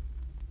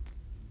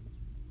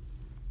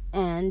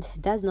and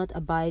does not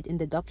abide in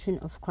the doctrine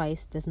of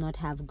Christ does not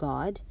have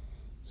God.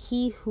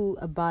 He who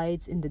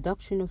abides in the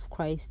doctrine of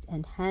Christ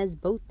and has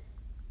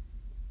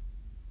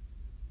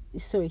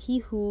he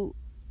who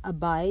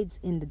abides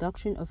in the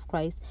doctrine of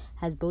Christ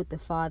has both the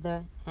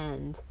Father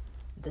and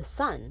the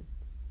Son.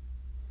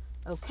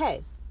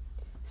 Okay,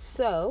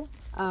 so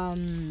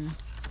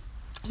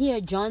here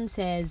John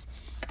says,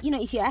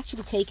 if you're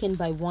actually taken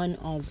by one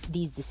of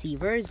these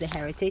deceivers, the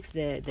heretics,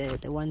 the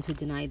ones who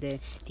deny the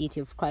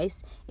deity of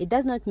Christ, it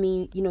does not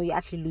mean, you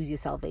actually lose your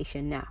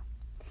salvation now.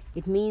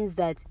 It means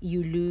that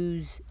you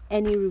lose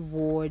any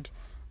reward,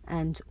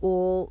 and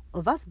all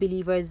of us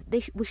believers,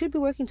 we should be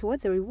working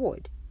towards a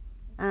reward.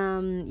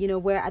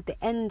 Where at the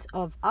end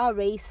of our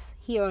race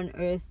here on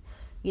earth,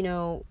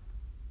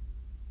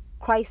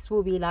 Christ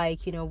will be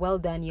like, well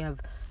done, you've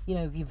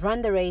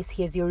run the race,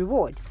 here's your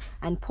reward.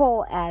 And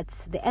Paul,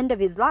 at the end of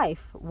his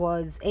life,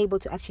 was able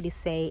to actually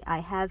say, I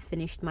have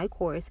finished my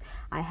course,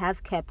 I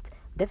have kept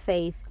the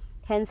faith,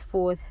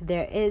 henceforth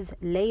there is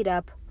laid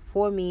up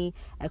for me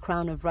a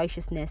crown of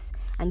righteousness.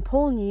 And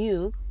Paul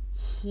knew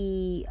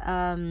he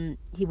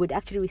would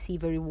actually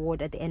receive a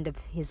reward at the end of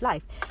his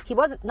life. He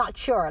wasn't not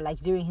sure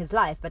during his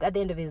life, but at the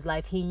end of his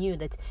life he knew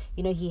that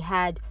he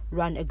had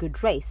run a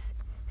good race.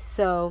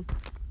 So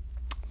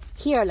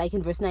here,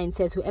 in verse 9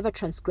 says, whoever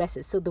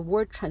transgresses. So the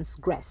word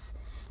transgress,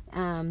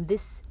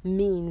 this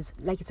means,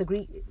 it's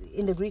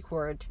in the Greek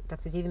word.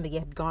 Dr. David McGee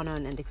had gone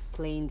on and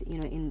explained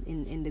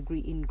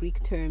in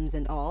Greek terms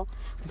and all,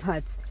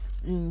 but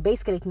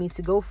basically it means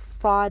to go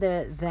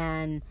farther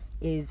than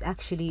is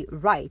actually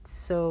right.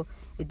 So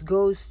it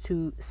goes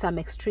to some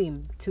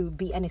extreme, to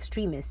be an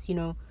extremist,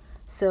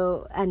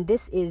 So, and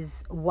this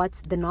is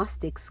what the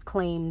Gnostics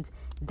claimed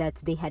that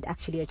they had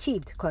actually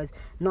achieved, because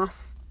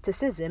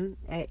Gnosticism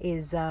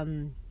is,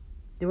 the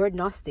word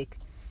Gnostic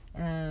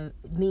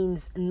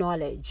means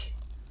knowledge.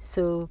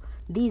 So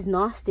these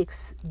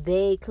Gnostics,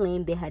 they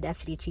claimed they had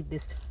actually achieved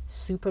this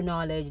super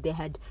knowledge. They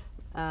had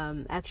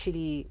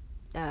actually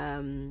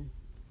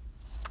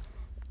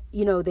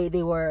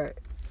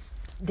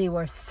they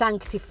were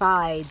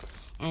sanctified,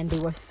 and they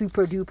were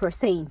super duper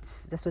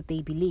saints. That's what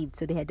they believed.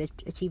 So they had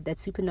achieved that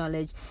super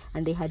knowledge,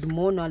 and they had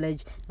more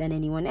knowledge than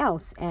anyone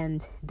else,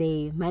 and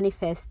they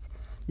manifest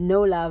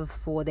no love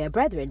for their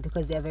brethren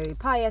because they're very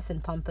pious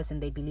and pompous,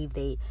 and they believe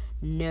they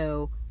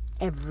know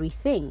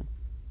everything.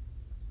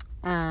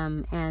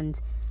 And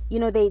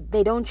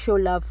they don't show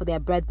love for their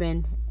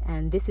brethren,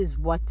 and this is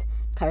what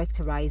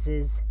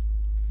characterizes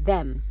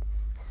them.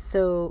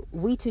 So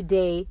we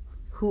today,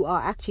 who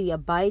are actually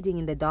abiding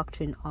in the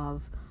doctrine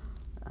of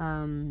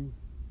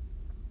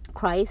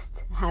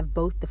Christ, have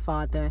both the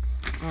Father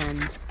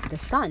and the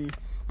Son,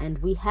 and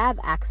we have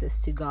access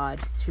to God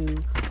through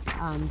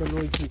the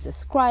Lord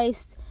Jesus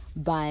Christ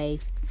by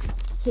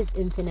his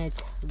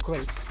infinite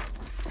grace.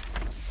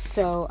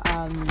 So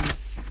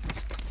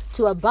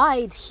to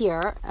abide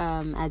here,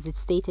 as it's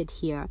stated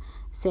here,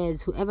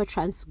 says whoever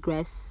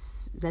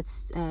transgress,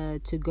 that's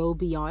to go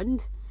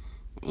beyond,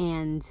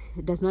 and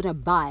does not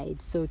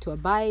abide. So to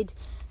abide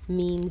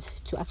means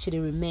to actually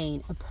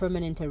remain, a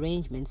permanent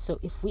arrangement. So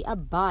if we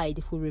abide,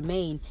 if we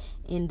remain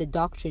in the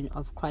doctrine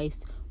of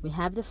Christ, we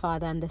have the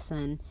Father and the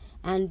Son,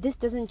 and this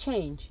doesn't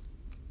change.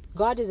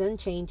 God is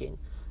unchanging.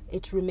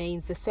 It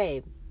remains the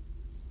same.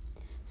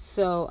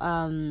 So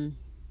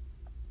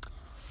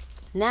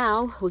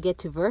now we get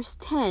to verse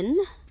 10,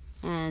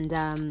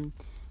 and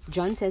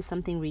John says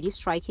something really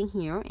striking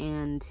here,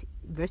 and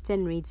verse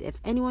 10 reads, "If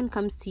anyone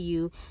comes to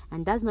you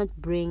and does not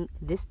bring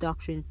this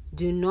doctrine,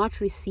 do not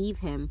receive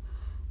him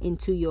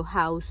into your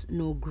house,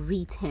 nor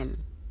greet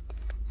him."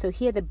 So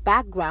here the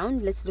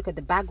background, let's look at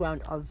the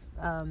background of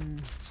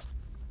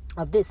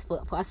this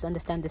for us to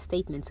understand the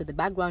statement. So the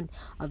background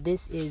of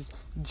this is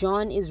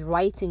John is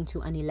writing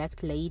to an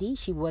elect lady.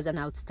 She was an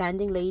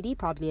outstanding lady,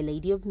 probably a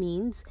lady of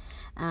means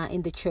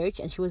in the church,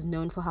 and she was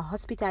known for her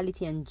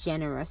hospitality and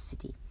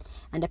generosity.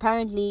 And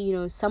apparently,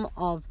 some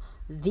of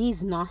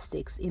these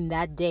Gnostics in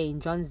that day, in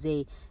John's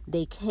day,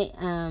 they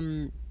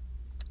came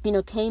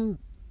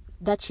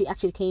that she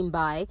actually came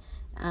by.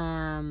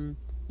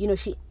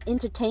 She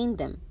entertained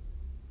them,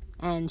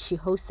 and she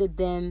hosted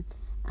them,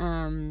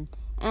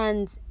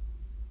 and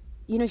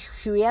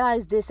she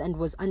realized this and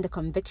was under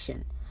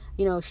conviction.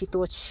 She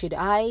thought, should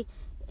I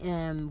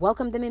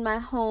welcome them in my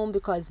home,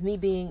 because me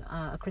being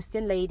a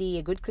Christian lady,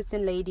 a good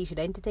Christian lady, should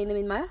I entertain them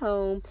in my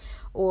home?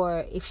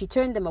 Or if she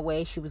turned them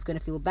away, she was going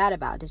to feel bad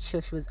about it. So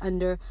she was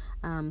under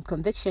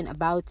conviction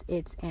about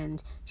it,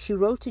 and she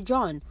wrote to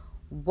John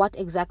what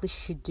exactly she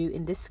should do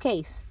in this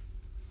case,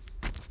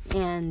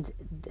 and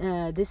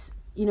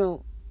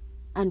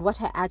and what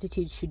her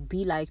attitude should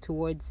be like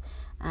towards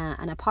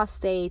an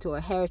apostate or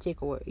a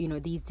heretic, or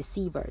these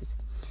deceivers.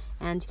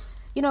 And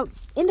in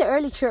the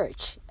early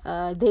church,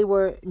 there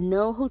were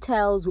no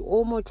hotels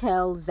or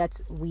motels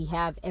that we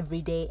have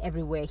every day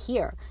everywhere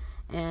here.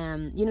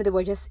 There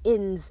were just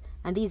inns,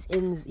 and these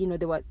inns,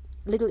 there were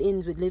little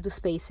inns with little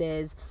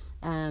spaces,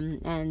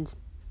 and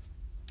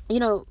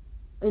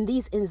in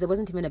these inns there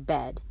wasn't even a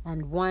bed,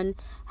 and one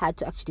had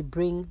to actually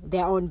bring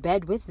their own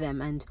bed with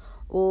them, and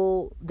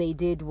all they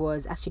did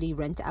was actually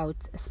rent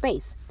out a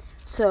space.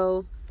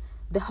 So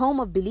the home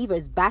of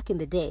believers back in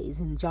the days,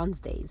 in John's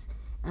days,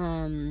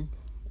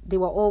 they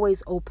were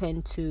always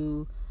open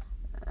to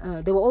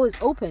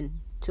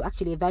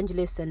actually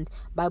evangelists and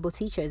Bible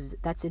teachers.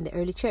 That's in the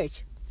early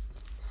church.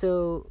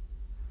 So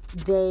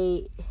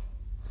they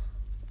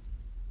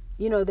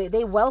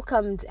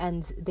welcomed,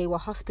 and they were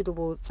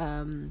hospitable,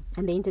 and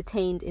they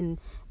entertained in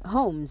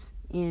homes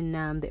in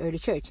the early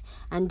church.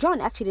 And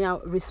John actually now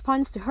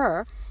responds to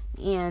her,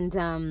 and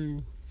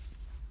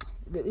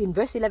in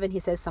verse 11 he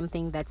says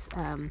something that's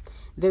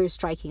very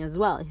striking as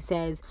well. He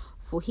says,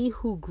 "For he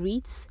who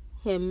greets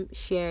him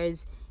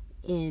shares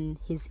in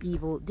his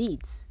evil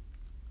deeds."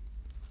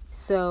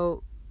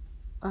 So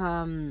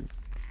let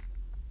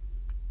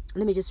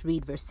me just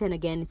read verse 10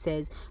 again. It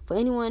says, "For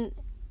anyone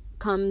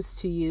comes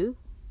to you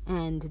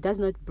and does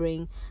not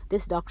bring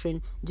this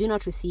doctrine, do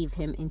not receive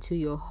him into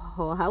your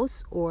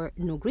house, or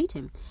no greet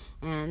him."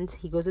 And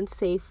he goes on to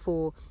say,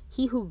 "For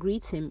he who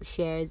greets him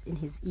shares in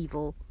his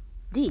evil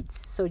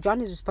deeds." So John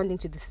is responding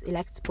to this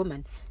elect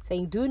woman,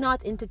 saying, do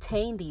not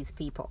entertain these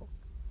people.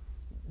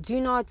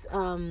 Just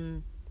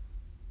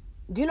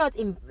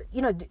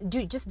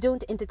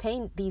don't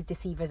entertain these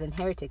deceivers and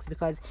heretics,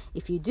 because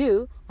if you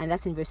do, and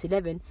that's in verse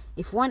 11,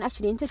 if one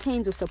actually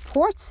entertains or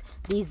supports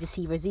these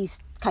deceivers, these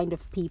kind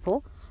of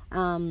people,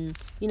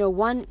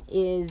 one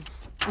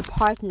is a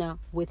partner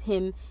with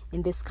him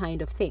in this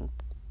kind of thing.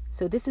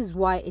 So this is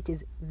why it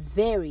is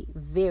very,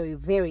 very,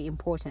 very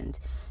important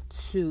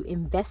to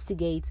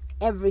investigate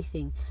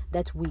everything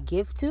that we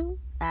give to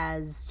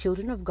as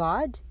children of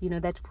God,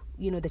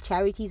 the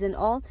charities and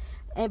all,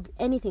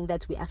 anything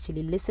that we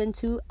actually listen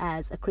to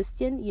as a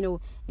Christian.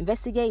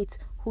 Investigate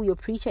who your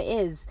preacher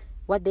is,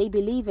 what they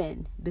believe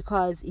in,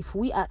 because if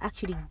we are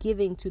actually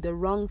giving to the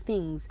wrong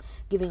things,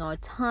 giving our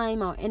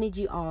time, our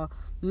energy, our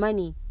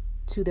money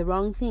to the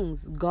wrong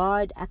things,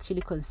 God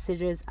actually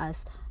considers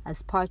us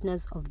as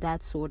partners of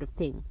that sort of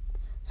thing.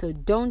 So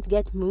don't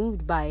get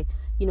moved by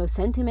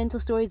sentimental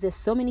stories. There's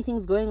so many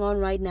things going on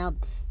right now.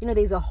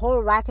 There's a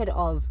whole racket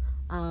of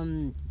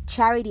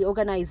charity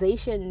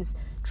organizations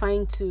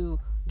trying to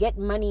get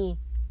money,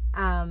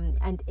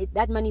 and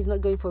that money is not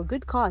going for a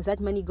good cause.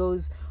 That money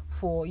goes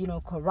for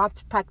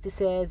corrupt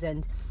practices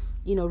and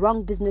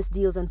wrong business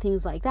deals and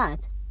things like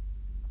that.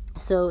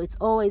 So it's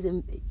always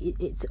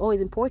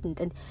important,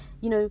 and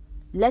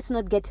let's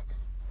not get.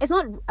 It's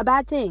not a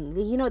bad thing.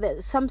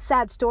 There's some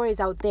sad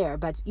stories out there,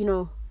 but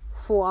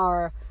for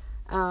our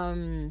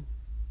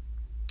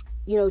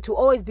to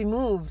always be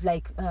moved,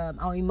 like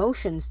our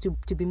emotions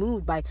to be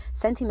moved by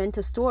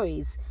sentimental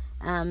stories,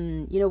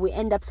 we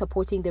end up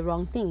supporting the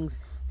wrong things.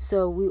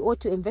 So we ought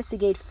to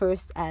investigate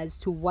first as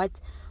to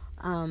what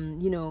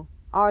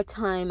our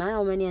time,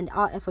 our money, and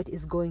our effort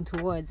is going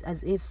towards,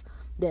 as if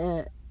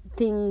the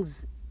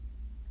things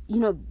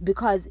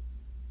because,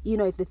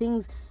 if the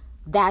things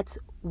that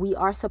we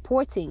are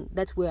supporting,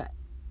 that we're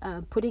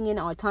putting in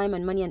our time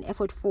and money and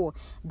effort for,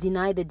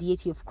 deny the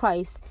deity of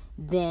Christ,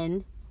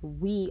 then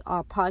we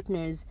are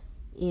partners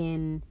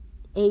in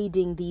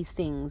aiding these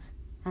things,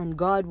 and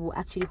God will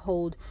actually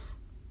hold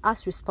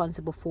us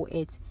responsible for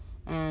it.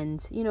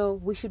 And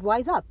we should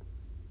wise up,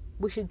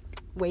 we should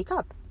wake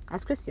up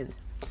as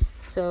Christians.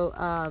 So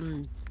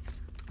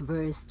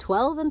verse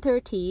 12 and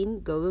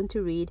 13, going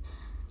to read,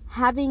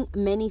 having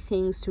many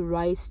things to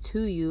write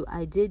to you,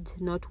 I did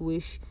not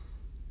wish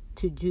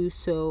to do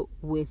so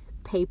with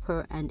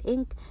paper and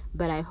ink,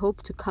 but I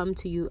hope to come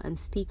to you and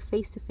speak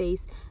face to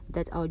face,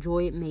 that our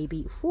joy may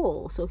be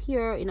full. So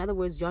here, in other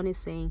words, John is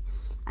saying,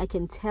 I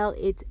can tell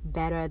it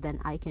better than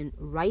I can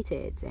write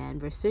it.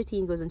 And verse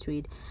 13 goes on to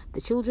read,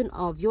 the children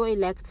of your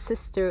elect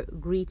sister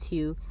greet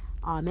you.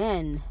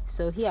 Amen.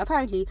 So here,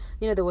 apparently,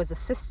 there was a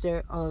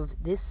sister of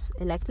this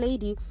elect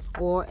lady,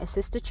 or a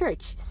sister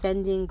church,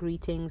 sending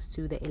greetings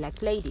to the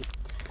elect lady.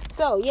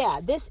 So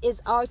yeah, this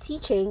is our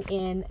teaching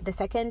in the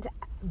second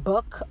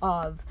book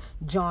of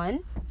John.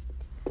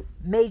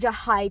 Major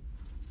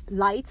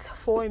highlights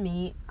for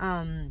me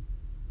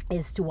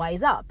is to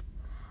wise up,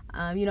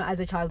 as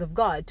a child of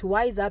God, to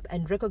wise up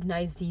and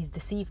recognize these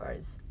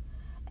deceivers.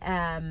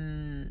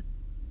 John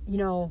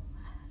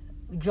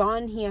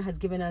here has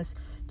given us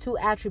two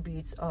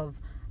attributes of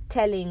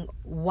telling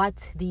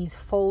what these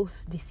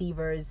false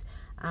deceivers,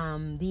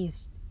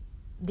 these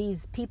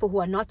people who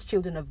are not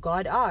children of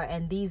God are.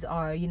 And these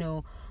are,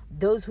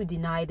 those who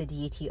deny the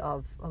deity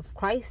of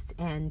Christ,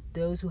 and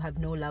those who have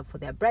no love for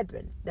their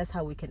brethren. That's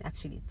how we can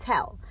actually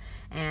tell.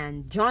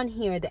 And John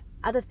here, the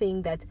other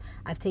thing that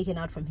I've taken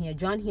out from here,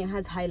 John here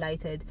has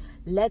highlighted,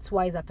 let's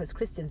wise up as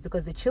Christians,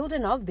 because the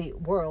children of the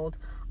world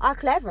are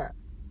clever.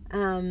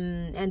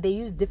 And they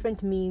use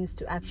different means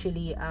to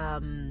actually,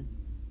 come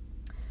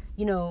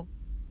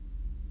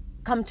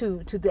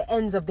to the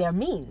ends of their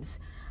means.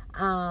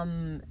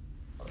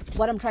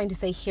 What I'm trying to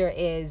say here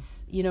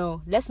is,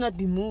 let's not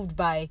be moved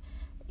by,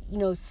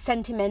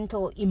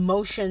 sentimental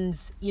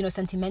emotions,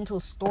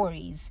 sentimental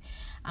stories.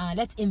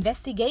 Let's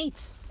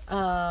investigate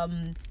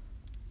the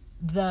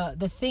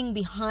thing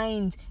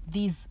behind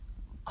these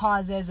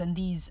causes and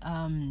these,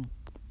 the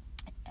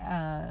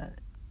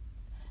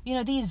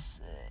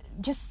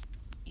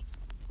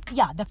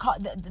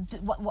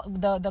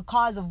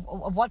cause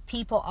of what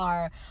people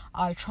are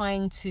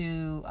trying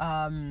to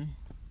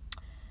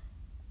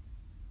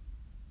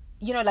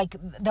like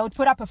they would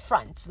put up a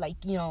front, like,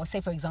 say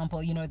for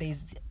example,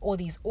 there's all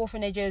these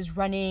orphanages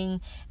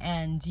running,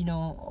 and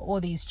all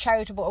these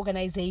charitable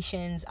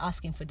organizations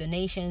asking for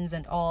donations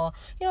and all,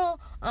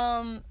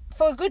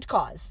 for a good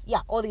cause.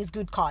 Yeah, all these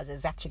good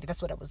causes, actually,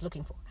 that's what I was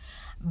looking for.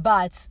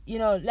 But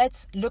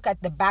let's look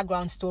at the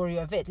background story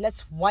of it.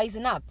 Let's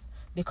wisen up,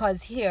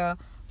 because here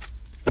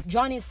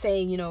John is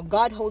saying,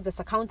 God holds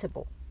us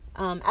accountable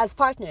as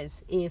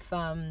partners. If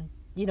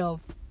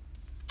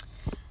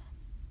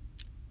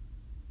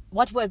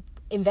what we're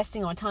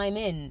investing our time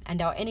in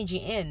and our energy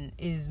in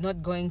is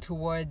not going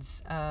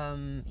towards a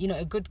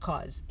good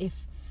cause,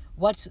 if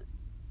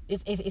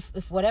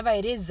whatever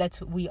it is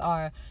that we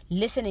are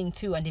listening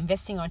to and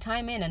investing our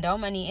time in and our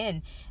money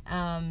in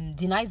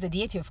denies the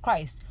deity of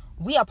Christ,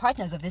 we are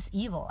partners of this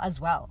evil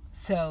as well.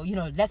 So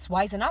let's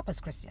wisen up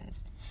as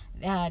Christians.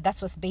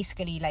 That's what's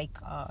basically like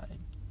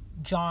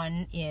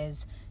John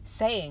is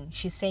saying.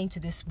 She's saying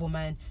to this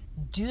woman,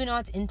 do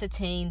not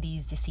entertain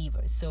these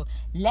deceivers. So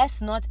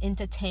let's not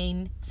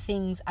entertain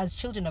things as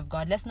children of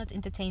God. Let's not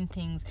entertain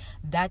things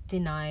that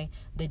deny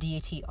the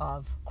deity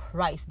of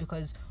Christ,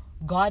 because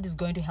God is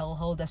going to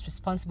hold us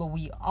responsible.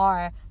 We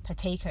are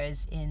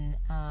partakers in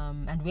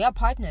and we are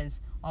partners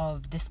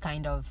of this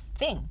kind of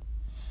thing.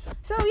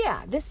 So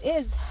yeah, this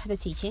is the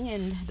teaching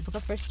in the book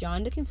of 1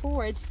 John. Looking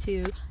forward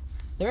to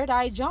Third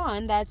Eye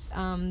John. That's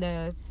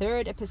the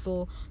third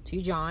epistle to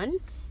John.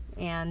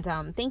 And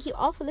thank you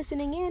all for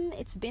listening in.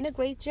 It's been a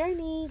great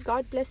journey.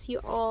 God bless you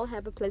all.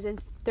 Have a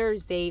pleasant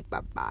Thursday.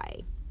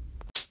 Bye-bye.